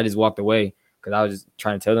care. I just walked away because I was just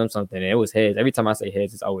trying to tell them something, and it was heads. Every time I say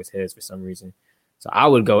heads, it's always heads for some reason. So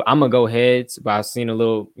I'm gonna go heads, but I've seen a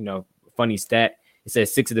little, funny stat. It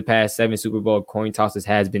says 6 of the past 7 Super Bowl coin tosses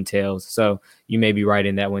has been tails. So you may be right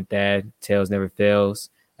in that one, Thad. Tails never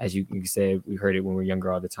fails. As you said, we heard it when we were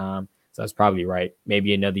younger all the time. So that's probably right.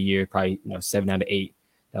 Maybe another year, probably 7 out of 8,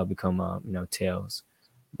 that'll become tails.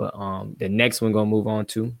 But the next one gonna move on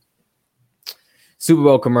to Super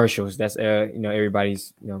Bowl commercials. That's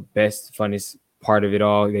everybody's best, funnest part of it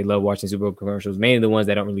all. They love watching Super Bowl commercials. Mainly the ones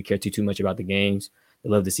that don't really care too much about the games. They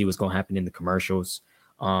love to see what's gonna happen in the commercials.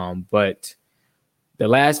 But the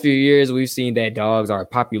last few years we've seen that dogs are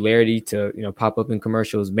popularity to pop up in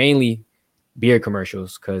commercials, mainly beer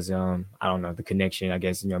commercials, because I don't know, the connection, I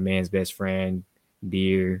guess, man's best friend,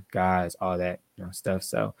 beer, guys, all that stuff.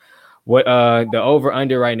 So what the over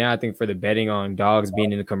under right now, I think, for the betting on dogs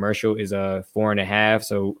being in the commercial is 4.5.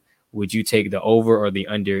 So would you take the over or the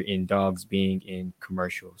under in dogs being in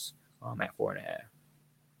commercials at 4.5?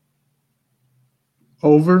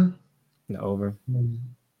 Over. The over.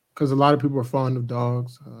 Because a lot of people are fond of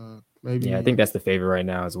dogs. Maybe. Yeah, I think that's the favorite right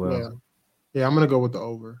now as well. Yeah, I'm gonna go with the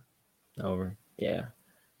over. Over. Yeah.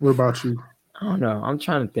 What about you? I don't know. I'm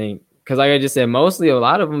trying to think. Because like I just said, mostly a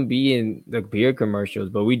lot of them be in the beer commercials,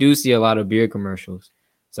 but we do see a lot of beer commercials.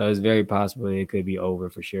 So it's very possible it could be over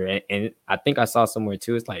for sure. And I think I saw somewhere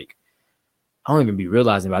too, it's like, I don't even be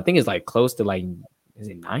realizing, but I think it's like close to like, is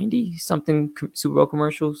it 90 something Super Bowl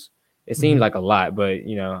commercials? It seems like a lot, but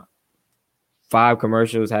 5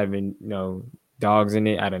 commercials having, dogs in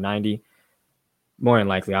it out of 90. More than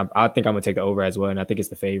likely, I think I'm gonna take the over as well, and I think it's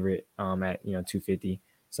the favorite at 250.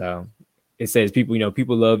 So it says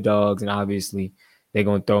people love dogs, and obviously they're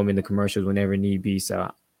gonna throw them in the commercials whenever need be.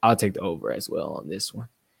 So I'll take the over as well on this one,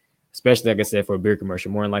 especially like I said for a beer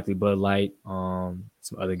commercial. More than likely Bud Light, some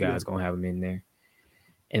other guys gonna have them in there.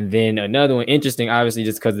 And then another one, interesting, obviously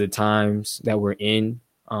just because of the times that we're in.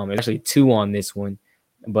 It's actually 2 on this one,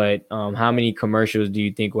 but how many commercials do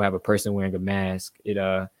you think will have a person wearing a mask?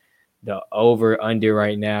 The over under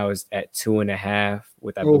right now is at 2.5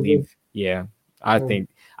 with, I believe. Yeah. I feel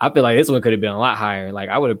like this one could have been a lot higher. Like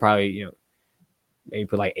I would have probably, maybe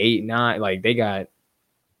put like 8, 9, like they got,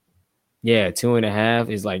 2.5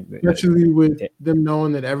 is like, especially with them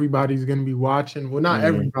knowing that everybody's going to be watching. Well, not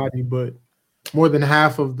everybody, but more than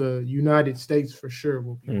half of the United States for sure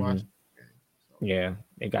will be watching. Yeah.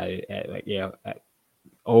 They got it at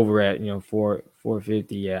over at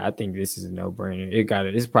 450. Yeah, I think this is a no-brainer.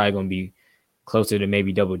 It's probably gonna be closer to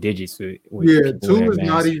maybe double digits with 2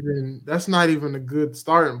 is that's not even a good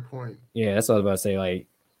starting point. Yeah, that's what I was about to say. Like,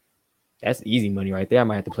 that's easy money right there. I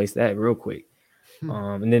might have to place that real quick.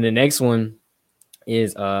 And then the next one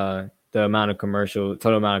is the total amount of commercials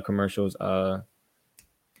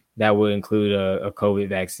that would include a COVID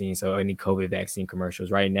vaccine. So any COVID vaccine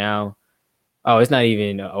commercials right now. Oh, it's not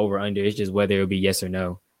even over under. It's just whether it'll be yes or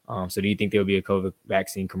no. So do you think there'll be a COVID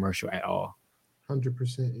vaccine commercial at all?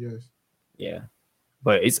 100% yes. Yeah,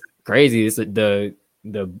 but it's crazy. It's the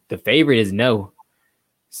favorite is no.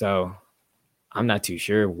 So I'm not too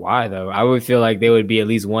sure why though. I would feel like there would be at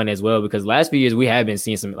least one as well, because last few years we have been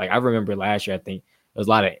seeing some, like I remember last year, I think there was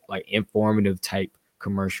a lot of like informative type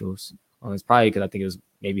commercials. It's probably because I think it was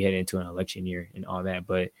maybe heading into an election year and all that,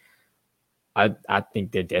 but I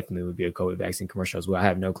think there definitely would be a COVID vaccine commercial as well. I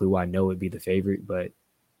have no clue why no would be the favorite, but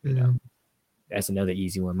that's another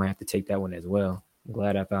easy one. Might have to take that one as well. I'm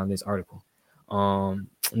glad I found this article. And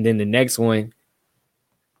then the next one,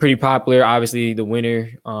 pretty popular. Obviously, the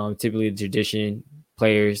winner, typically the tradition,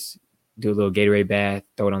 players do a little Gatorade bath,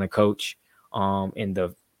 throw it on the coach. And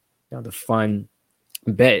the fun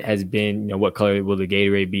bet has been, what color will the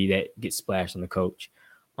Gatorade be that gets splashed on the coach?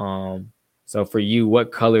 So for you,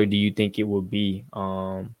 what color do you think it will be?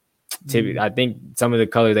 Typically, I think some of the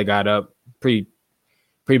colors that got up, pretty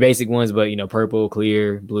basic ones, but purple,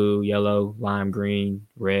 clear, blue, yellow, lime green,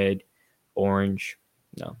 red, orange,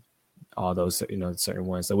 all those certain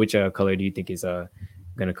ones. So which color do you think is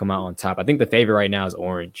gonna come out on top? I think the favorite right now is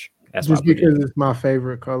orange. That's just because it's my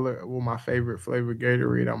favorite color. Well, my favorite flavor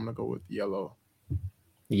Gatorade. I'm gonna go with yellow.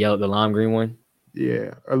 The lime green one.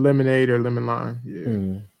 Yeah, or lemonade or lemon lime.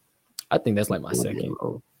 Yeah. I think that's like my second.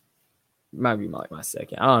 Might be like my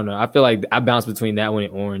second. I don't know. I feel like I bounce between that one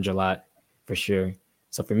and orange a lot for sure.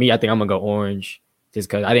 So for me, I think I'm gonna go orange just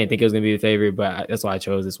because I didn't think it was gonna be the favorite, but that's why I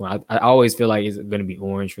chose this one. I always feel like it's gonna be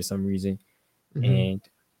orange for some reason, and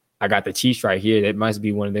I got the Chiefs right here. That must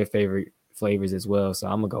be one of their favorite flavors as well. So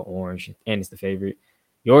I'm gonna go orange, and it's the favorite.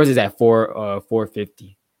 Yours is at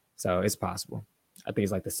 450, so it's possible. I think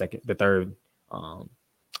it's like the third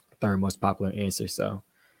most popular answer. So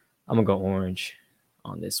I'm gonna go orange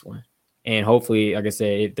on this one, and hopefully, like I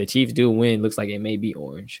said, if the Chiefs do win, looks like it may be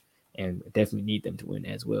orange, and definitely need them to win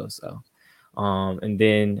as well. So, and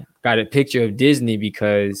then got a picture of Disney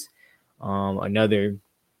because another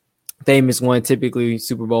famous one, typically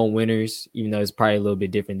Super Bowl winners, even though it's probably a little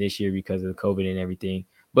bit different this year because of COVID and everything.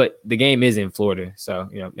 But the game is in Florida, so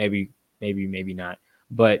maybe not.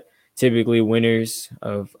 But typically, winners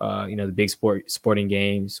of the big sporting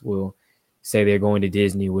games will say they're going to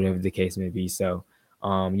Disney, whatever the case may be. So,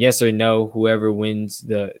 yes or no, whoever wins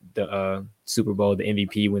the Super Bowl, the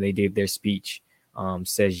MVP, when they did their speech,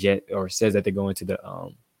 says that they're going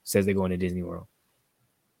to Disney World.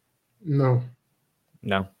 No.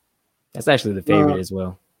 No. That's actually the favorite as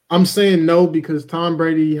well. I'm saying no because Tom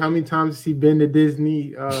Brady, how many times has he been to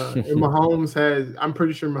Disney? And Mahomes I'm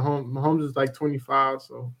pretty sure Mahomes is like 25,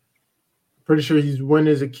 so pretty sure he's went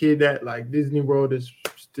as a kid that like Disney World is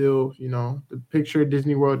still, the picture of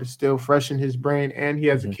Disney World is still fresh in his brain, and he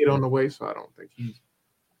has a kid on the way, so I don't think he's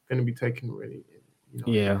going to be taking any,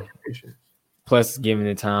 Plus, given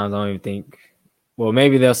the times, I don't even think. Well,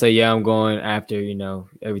 maybe they'll say, "Yeah, I'm going after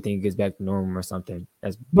everything gets back to normal or something."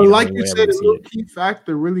 But like you said, a little key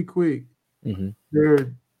factor, really quick.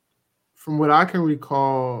 They're, from what I can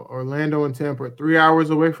recall, Orlando and Tampa are 3 hours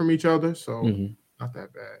away from each other, so not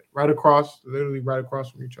that bad. Literally right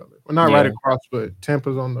across from each other. Well, not right across, but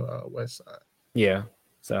Tampa's on the west side. Yeah,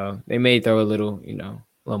 so they may throw a little,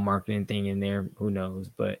 little marketing thing in there. Who knows?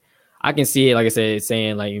 But I can see it, like I said,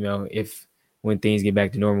 saying like if when things get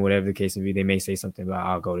back to normal, whatever the case may be, they may say something about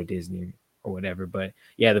I'll go to Disney or whatever. But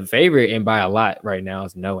yeah, the favorite and by a lot right now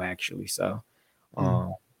is no, actually. So, but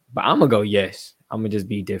I'm gonna go yes. I'm gonna just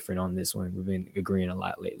be different on this one. We've been agreeing a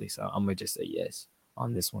lot lately, so I'm gonna just say yes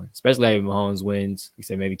on this one. Especially if Mahomes wins. He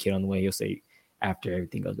said maybe kid on the way. He'll say after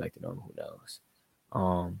everything goes back to normal. Who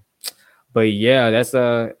knows? But yeah,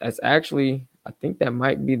 that's actually I think that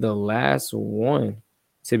might be the last one.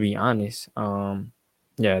 To be honest,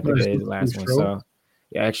 yeah, I think that is the last one. So,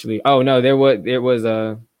 yeah, actually, there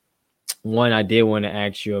was one I did want to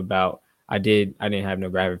ask you about. I didn't have no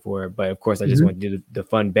graphic for it, but of course, I just want to do the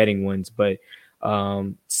fun betting ones. But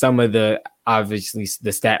some of the obviously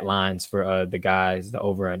the stat lines for the guys, the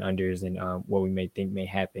over and unders, and what we may think may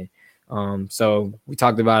happen. So we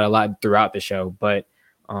talked about it a lot throughout the show, but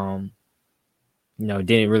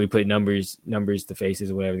didn't really put numbers to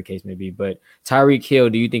faces or whatever the case may be. But Tyreek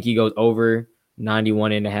Hill, do you think he goes over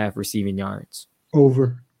 91.5 receiving yards?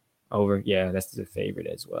 Over. Yeah, that's the favorite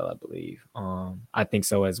as well, I believe. I think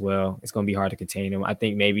so as well. It's going to be hard to contain him. I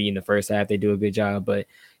think maybe in the first half they do a good job, but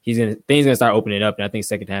things going to start opening up, and I think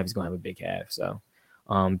second half he's going to have a big half. So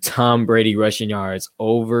Tom Brady rushing yards,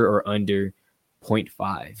 over or under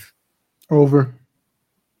 0.5? Over?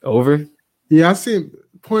 Yeah, I see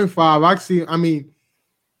 0.5. I mean,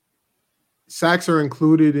 sacks are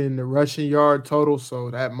included in the rushing yard total,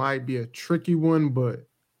 so that might be a tricky one, but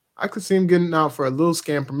I could see him getting out for a little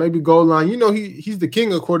scamper, maybe goal line. He's the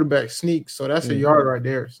king of quarterback sneaks, so that's a yard right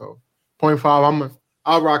there. So 0.5,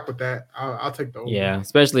 I'll rock with that. I'll take the over. Yeah,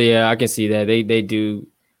 especially I can see that they do.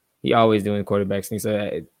 He always doing quarterback sneaks,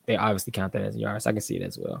 so they obviously count that as a yard. So I can see it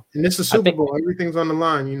as well. And it's a Super Bowl; everything's on the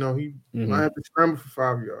line. He might have to scramble for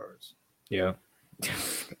 5 yards. Yeah,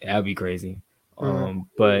 that'd be crazy.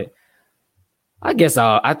 But I guess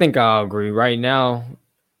I think I'll agree. Right now,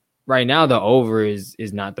 the over is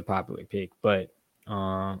not the popular pick, but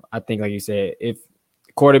I think, like you said, if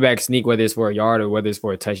quarterback sneak, whether it's for a yard or whether it's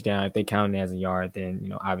for a touchdown, if they count it as a yard,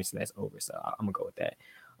 then obviously that's over. So I'm gonna go with that.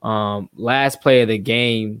 Last play of the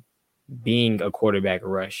game being a quarterback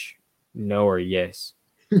rush, no or yes?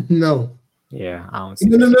 No. Yeah, I don't see.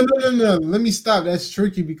 No. Let me stop. That's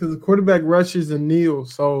tricky because the quarterback rush is a kneel.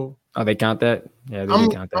 So. Oh, they count that? Yeah, they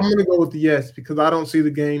count that. I'm going to go with the yes because I don't see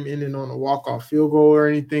the game ending on a walk-off field goal or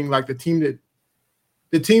anything. Like the team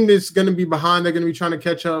that's going to be behind, they're going to be trying to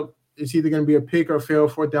catch up. It's either going to be a pick or fail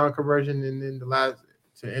fourth down conversion, and then the last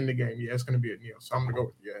to end the game. Yeah, it's going to be a kneel. So I'm going to go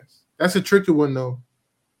with yes. That's a tricky one, though.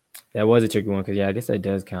 That was a tricky one because, I guess that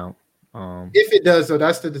does count. If it does, so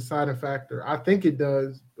that's the deciding factor. I think it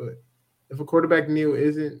does, but if a quarterback kneel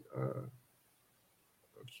isn't a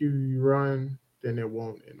QB run, then it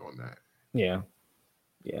won't end on that. Yeah,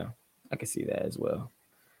 I can see that as well.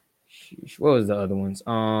 Sheesh. What was the other ones?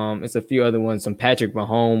 It's a few other ones. Some Patrick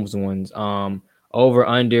Mahomes ones. Over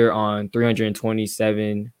under on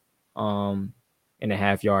 327 and a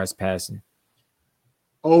half yards passing.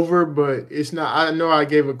 Over, but it's not. I know I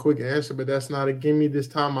gave a quick answer, but that's not a gimme this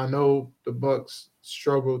time. I know the Bucs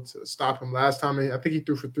struggled to stop him last time. I think he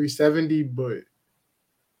threw for 370, but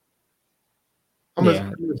I'm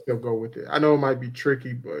gonna still go with it. I know it might be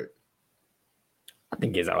tricky, but I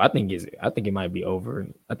think it might be over.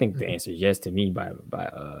 I think the answer is yes to me by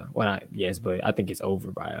not yes, but I think it's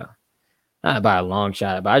over by not by a long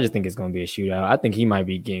shot, but I just think it's going to be a shootout. I think he might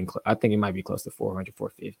be I think it might be close to 400,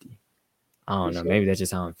 450. I don't know. Maybe that's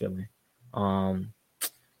just how I'm feeling.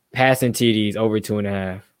 Passing TDs over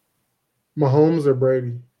 2.5. Mahomes or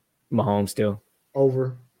Brady? Mahomes still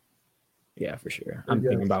over. Yeah, for sure. I'm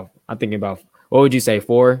thinking about. What would you say?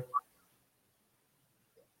 4?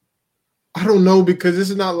 I don't know because this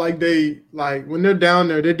is not like when they're down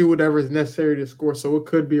there, they do whatever is necessary to score. So it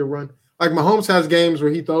could be a run. Like Mahomes has games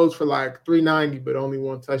where he throws for like 390, but only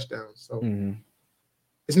 1 touchdown. So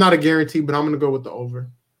it's not a guarantee, but I'm going to go with the over.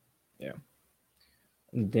 Yeah.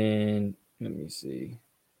 And then let me see.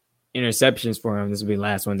 Interceptions for him. This will be the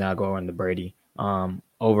last one that I'll go on to Brady.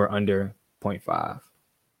 Over under 0.5.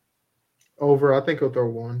 Over. I think he'll throw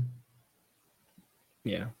 1.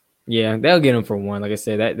 Yeah. Yeah, they'll get him for 1. Like I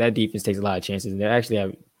said, that defense takes a lot of chances. They actually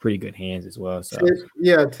have pretty good hands as well. So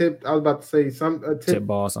tip. I was about to say tip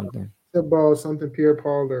ball something. Tip ball something. Pierre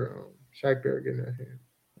Paul or Shaq Barrett getting that hand.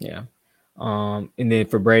 Yeah. And then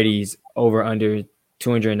for Brady's over under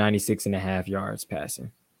 296.5 yards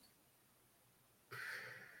passing.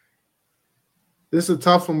 This is a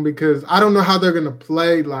tough one because I don't know how they're gonna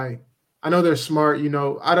play. Like, I know they're smart,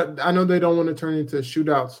 I know they don't want to turn into a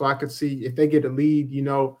shootout. So I could see if they get a lead,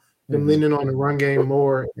 them leaning on the run game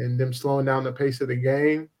more and them slowing down the pace of the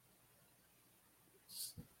game.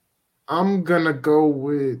 I'm gonna go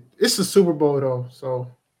with it's the Super Bowl though,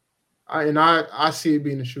 so I see it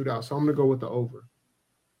being a shootout. So I'm gonna go with the over.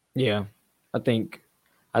 Yeah, I think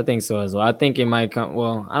so as well. I think it might come.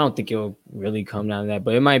 Well, I don't think it'll really come down to that,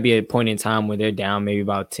 but it might be a point in time where they're down maybe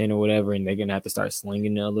about 10 or whatever, and they're gonna have to start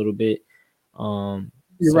slinging it a little bit.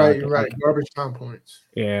 You're right. Garbage time points.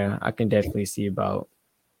 Yeah, I can definitely see about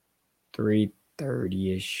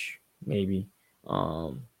 330-ish, maybe.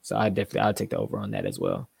 So I'll take the over on that as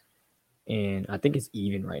well. And I think it's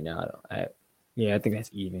even right now. I think that's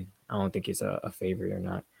even. I don't think it's a favorite or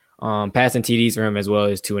not. Passing TDs for him as well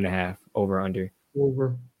is 2.5 over under.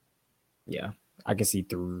 Over. Yeah, I can see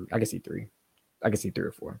 3. I can see 3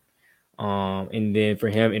 or 4. And then for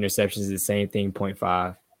him, interceptions is the same thing,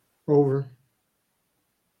 0.5. Over.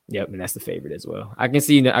 Yep, and that's the favorite as well. I can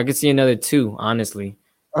see another 2, honestly.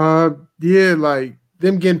 Yeah, like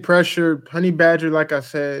them getting pressure. Honey Badger, like I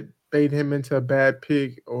said, made him into a bad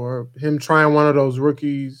pick, or him trying one of those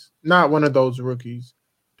rookies. Not one of those rookies,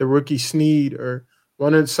 the rookie Snead, or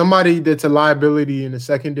somebody that's a liability in the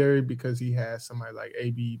secondary because he has somebody like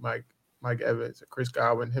AB, Mike Evans, or Chris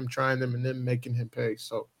Godwin. Him trying them and then making him pay.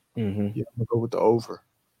 So yeah, I'm gonna go with the over.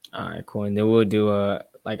 All right, cool. And then we'll do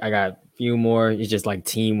I got a few more. It's just like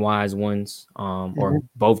team-wise ones, or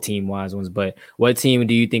both team-wise ones. But what team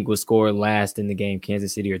do you think will score last in the game,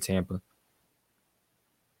 Kansas City or Tampa?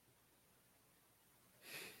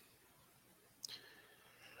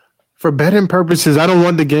 For betting purposes, I don't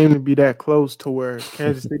want the game to be that close to where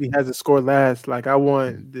Kansas City has a score last. Like, I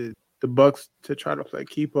want the Bucs to try to play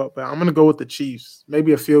keep up. But I'm gonna go with the Chiefs.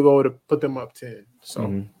 Maybe a field goal to put them up 10.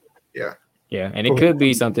 So yeah. Yeah, and it could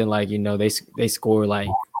be something like, they score like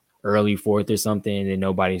early fourth or something, and then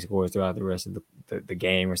nobody scores throughout the rest of the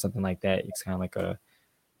game or something like that. It's kind of like the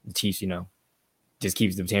Chiefs, just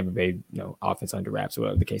keeps the Tampa Bay, offense under wraps,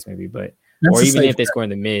 whatever the case may be. But or even if they score in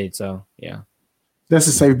the mid, so yeah. That's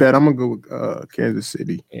a safe bet. I'm gonna go with Kansas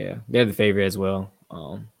City. Yeah, they're the favorite as well.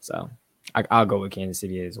 So I'll go with Kansas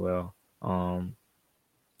City as well. But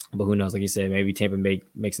who knows? Like you said, maybe Tampa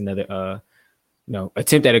makes another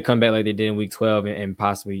attempt at a comeback like they did in Week 12 and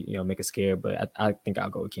possibly make a scare. But I think I'll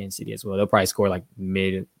go with Kansas City as well. They'll probably score like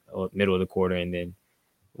middle of the quarter, and then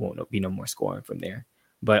won't be no more scoring from there.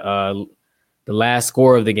 But the last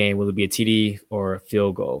score of the game, will it be a TD or a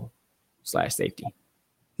field goal / safety?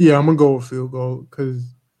 Yeah, I'm gonna go with field goal because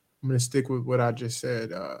I'm gonna stick with what I just said.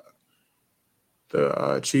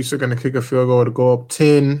 The Chiefs are gonna kick a field goal to go up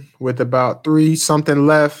 10 with about 3 something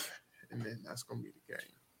left, and then that's gonna be the game.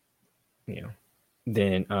 Yeah.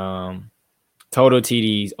 Then total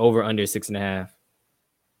TDs over under 6.5.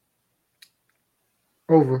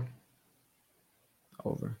 Over.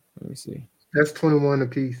 Let me see. That's 21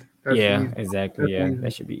 apiece. That's easy. Exactly. That's easy.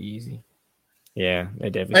 That should be easy. Yeah,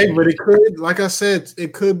 that definitely. Hey, but it could, like I said,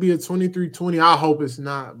 it could be a 23-20. I hope it's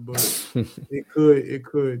not, but it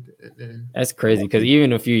could. That's crazy because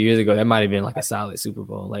even a few years ago, that might have been like a solid Super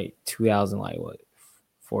Bowl, like 2000,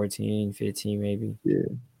 14, 15, maybe. Yeah,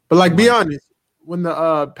 but be honest, when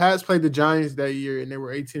the Pats played the Giants that year and they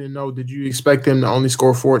were 18-0, did you expect them to only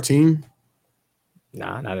score 14?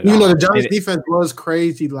 Nah, not at all. Even though the Giants defense was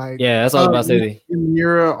crazy, that's what I was about to say.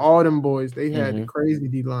 Mura, all them boys, they had the crazy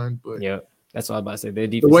D line, but that's what I was about to say. Their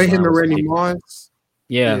defense. The way him and Randy Moss,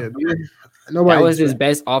 nobody. That was his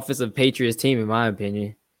best offensive Patriots team, in my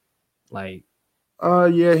opinion.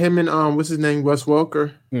 Him and what's his name, Wes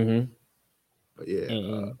Welker.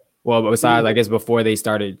 But well, besides, I guess before they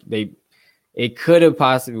started, it could have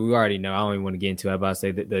possibly. We already know. I don't even want to get into it. But I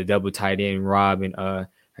say the double tight end Rob and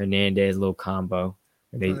Hernandez little combo.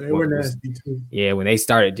 They were nasty too. Yeah, when they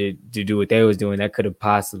started to do what they was doing, that could have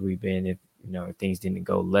possibly been if things didn't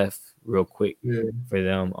go left real quick for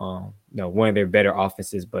them. One of their better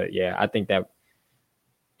offenses. But yeah, I think that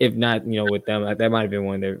if not, with them, that might have been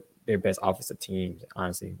one of their best offensive teams,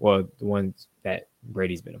 honestly. Well, the ones that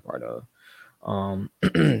Brady's been a part of.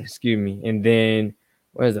 Excuse me. And then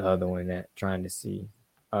where's the other one that trying to see?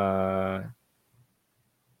 Will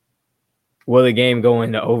the game go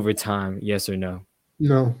into overtime? Yes or no?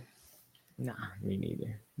 No. Nah, me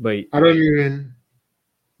neither. But I don't even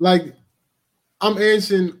like. I'm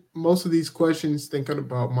answering most of these questions thinking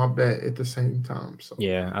about my bet at the same time. So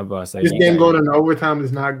yeah, I'm about to say this game going into overtime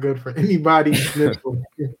is not good for anybody. So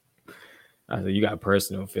you got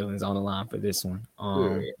personal feelings on the line for this one.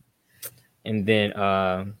 And then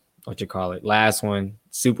what you call it? Last one,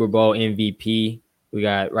 Super Bowl MVP. We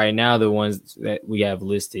got right now the ones that we have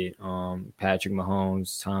listed: Patrick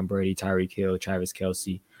Mahomes, Tom Brady, Tyreek Hill, Travis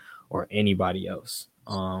Kelce, or anybody else.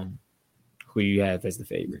 Who you have as the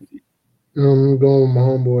favorite? I'm going with my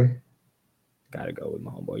homeboy. Gotta go with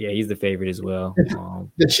my homeboy. Yeah, he's the favorite as well.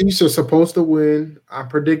 The Chiefs are supposed to win. I'm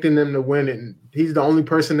predicting them to win it. And he's the only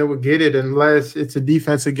person that would get it unless it's a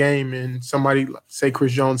defensive game and somebody, say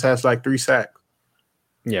Chris Jones, has like 3 sacks.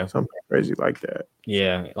 Yeah. Something crazy like that.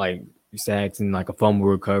 Yeah, like sacks and like a fumble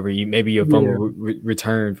recovery. Maybe a fumble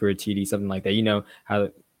return for a TD, something like that. You know how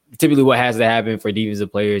typically what has to happen for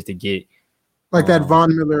defensive players to get. Like that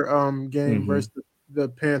Von Miller game versus the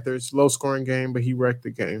Panthers, low scoring game, but he wrecked the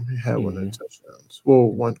game. He had one of the touchdowns.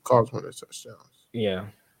 Well, caused one of the touchdowns. Yeah,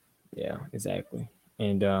 exactly.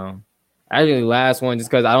 And actually, last one, just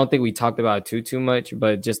because I don't think we talked about it too much,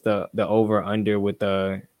 but just the over under with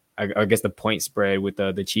the I guess the point spread with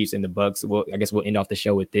the Chiefs and the Bucks. I guess we'll end off the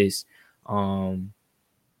show with this.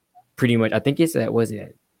 Pretty much, I think it's at is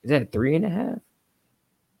that 3.5?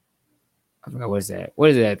 I forgot what is that.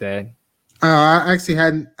 What is it at that? I actually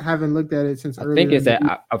haven't looked at it since earlier. I think it's at.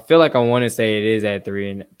 I feel like I want to say it is at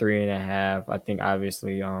 3.5. I think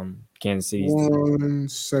obviously Kansas City's. 1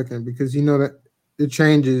 second, because you know that it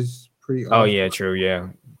changes pretty often. Oh yeah, true. Yeah,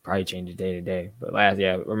 probably changes day to day. But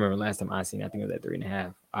remember last time I seen, I think it was at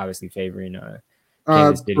 3.5. Obviously favoring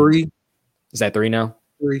Kansas City. 3. Is that 3 now?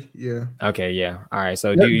 3, yeah. Okay, yeah. All right.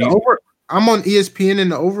 So I'm on ESPN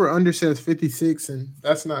and the over under says 56, and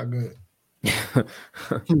that's not good.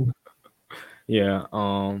 Yeah.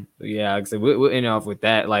 Yeah. Like I said, we'll end off with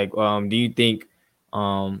that. Like, do you think?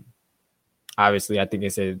 Obviously, I think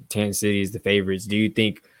it said Kansas City is the favorites. Do you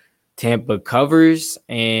think Tampa covers?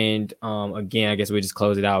 And again, I guess we'll just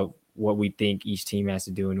close it out. What we think each team has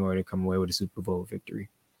to do in order to come away with a Super Bowl victory.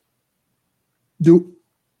 Do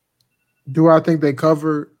I think they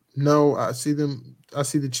cover? No, I see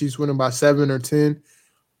the Chiefs winning by 7 or 10.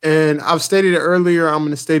 And I've stated it earlier. I'm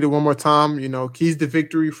going to state it one more time. You know, keys to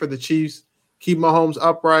victory for the Chiefs: keep Mahomes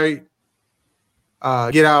upright,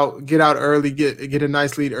 get out early, get a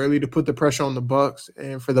nice lead early to put the pressure on the Bucks.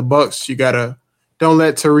 And for the Bucks, you gotta don't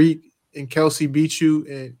let Tyreek and Kelce beat you,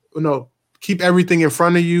 and keep everything in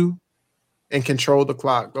front of you and control the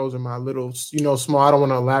clock. Those are my little, small. I don't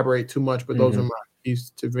want to elaborate too much, but those are my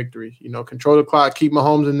keys to victory. Control the clock, keep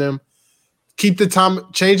Mahomes in them. Keep the time,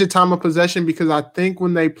 change the time of possession, because I think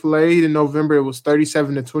when they played in November, it was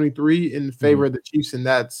 37-23 in favor of the Chiefs, and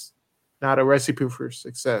that's not a recipe for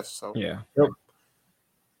success. So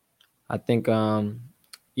I think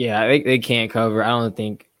they can't cover. I don't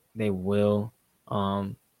think they will.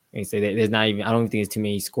 They say that there's not even. I don't think there's too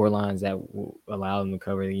many score lines that will allow them to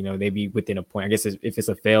cover. They be within a point. I guess if it's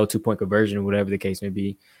a failed 2-point conversion or whatever the case may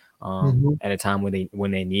be, at a time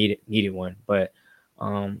when they needed one. But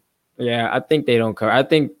I think they don't cover. I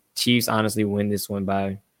think Chiefs honestly win this one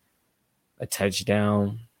by a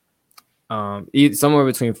touchdown. Somewhere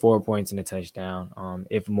between 4 points and a touchdown.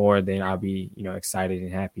 If more, then I'll be excited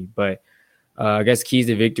and happy. But I guess keys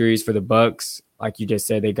to victories for the Bucks, like you just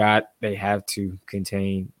said, they have to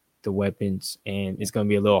contain the weapons, and it's going to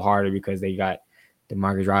be a little harder because they got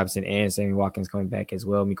DeMarcus Robinson and Sammy Watkins coming back as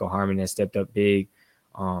well. Mecole Hardman has stepped up big.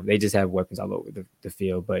 They just have weapons all over the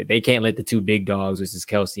field, but they can't let the two big dogs, which is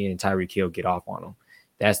Kelce and Tyreek Hill, get off on them.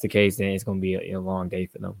 If that's the case, then it's going to be a long day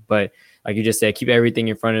for them. But like you just said, keep everything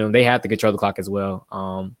in front of them. They have to control the clock as well.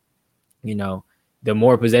 The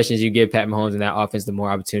more possessions you give Pat Mahomes in that offense, the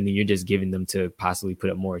more opportunity you're just giving them to possibly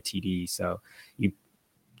put up more TDs. So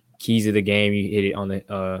keys of the game, you hit it on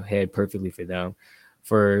the head perfectly for them.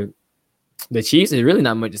 For the Chiefs, there's really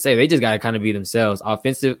not much to say. They just got to kind of be themselves.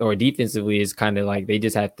 Offensive or defensively is kind of like they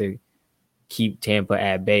just have to keep Tampa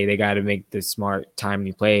at bay. They got to make the smart,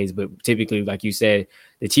 timely plays. But typically, like you said,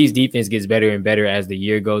 the Chiefs defense gets better and better as the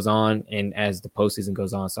year goes on and as the postseason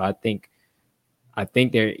goes on. So I think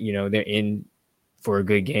they're in for a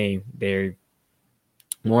good game. They're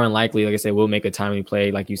more than likely, like I said, will make a timely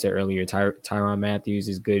play. Like you said earlier, Tyrann Mathieu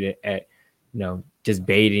is good at just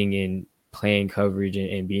baiting and playing coverage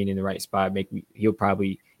and being in the right spot. He'll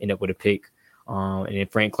probably end up with a pick. And then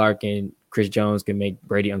Frank Clark and Chris Jones can make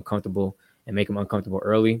Brady uncomfortable. and make them uncomfortable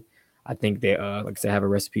early, I think they, like I said, have a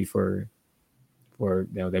recipe for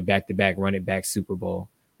their back-to-back run it back Super Bowl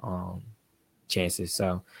chances.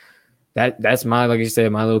 So that's my, like I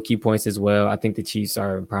said, my little key points as well. I think the Chiefs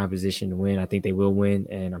are in prime position to win. I think they will win,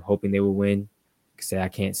 and I'm hoping they will win. Like I said, I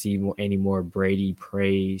can't see any more Brady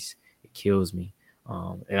praise. It kills me.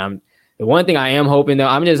 And the one thing I am hoping, though,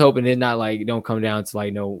 I'm just hoping it's not like don't come down to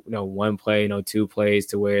like no one play, no two plays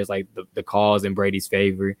to where it's like the calls in Brady's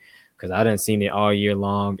favor, because I done seen it all year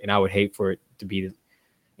long, and I would hate for it to be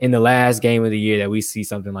in the last game of the year that we see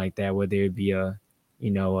something like that, whether it be a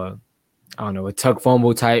tuck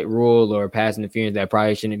fumble type rule or pass interference that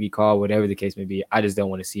probably shouldn't be called, whatever the case may be. I just don't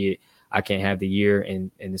want to see it. I can't have the year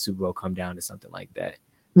and the Super Bowl come down to something like that,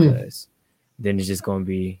 because then it's just going to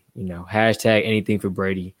be, hashtag anything for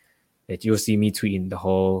Brady that you'll see me tweeting the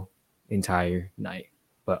whole entire night.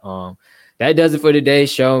 But that does it for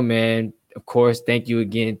today's show, man. Of course, thank you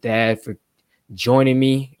again, Thad, for joining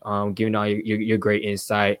me, giving all your great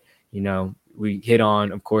insight. We hit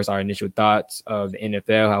on, of course, our initial thoughts of the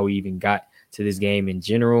NFL, how we even got to this game in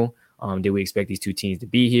general. Did we expect these two teams to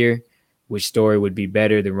be here? Which story would be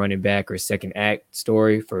better, the running back or second act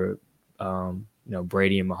story for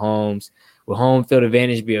Brady and Mahomes? Will home field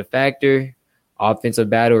advantage be a factor? Offensive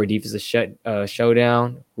battle or defensive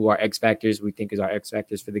showdown? Who are X factors we think is our X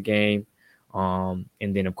factors for the game? And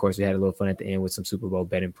then, of course, we had a little fun at the end with some Super Bowl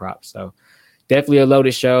betting props. So definitely a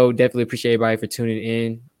loaded show. Definitely appreciate everybody for tuning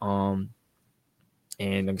in.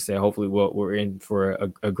 And like I said, hopefully we're in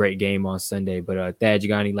for a great game on Sunday. But Thad, you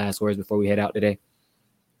got any last words before we head out today?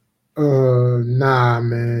 Nah,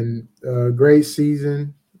 man. Great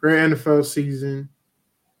season. Great NFL season.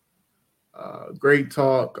 Great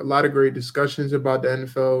talk. A lot of great discussions about the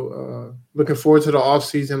NFL. Looking forward to the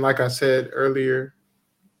offseason. Like I said earlier,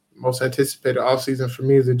 most anticipated offseason for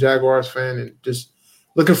me as a Jaguars fan, and just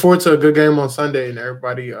looking forward to a good game on Sunday. And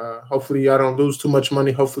everybody, hopefully y'all don't lose too much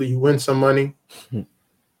money. Hopefully you win some money and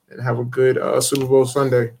have a good Super Bowl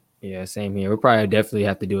Sunday. Yeah, same here. We'll probably definitely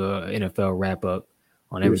have to do an NFL wrap-up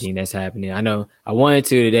on everything that's happening. I know I wanted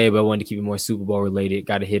to today, but I wanted to keep it more Super Bowl related.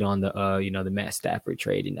 Got to hit on the the Matt Stafford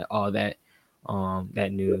trade and all that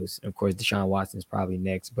news. And of course, Deshaun Watson is probably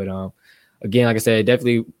next. But again, like I said,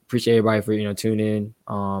 definitely appreciate everybody for tuning in,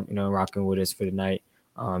 rocking with us for the night.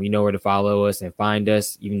 You know where to follow us and find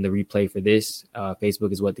us. Even the replay for this,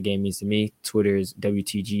 Facebook is What the Game Means to Me. Twitter is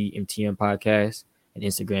WTG MTM Podcast, and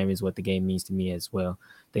Instagram is What the Game Means to Me as well.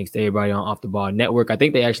 Thanks to everybody on Off the Ball Network. I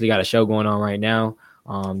think they actually got a show going on right now.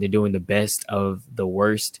 They're doing the best of the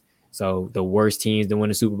worst. So the worst teams that win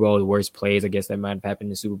the Super Bowl, the worst plays, I guess, that might have happened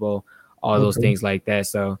in the Super Bowl, all those things like that.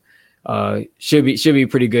 So should be a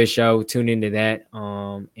pretty good show. Tune into that.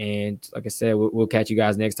 And like I said, we'll catch you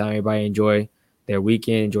guys next time. Everybody enjoy their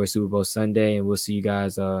weekend, enjoy Super Bowl Sunday, and we'll see you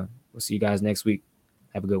guys next week.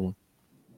 Have a good one.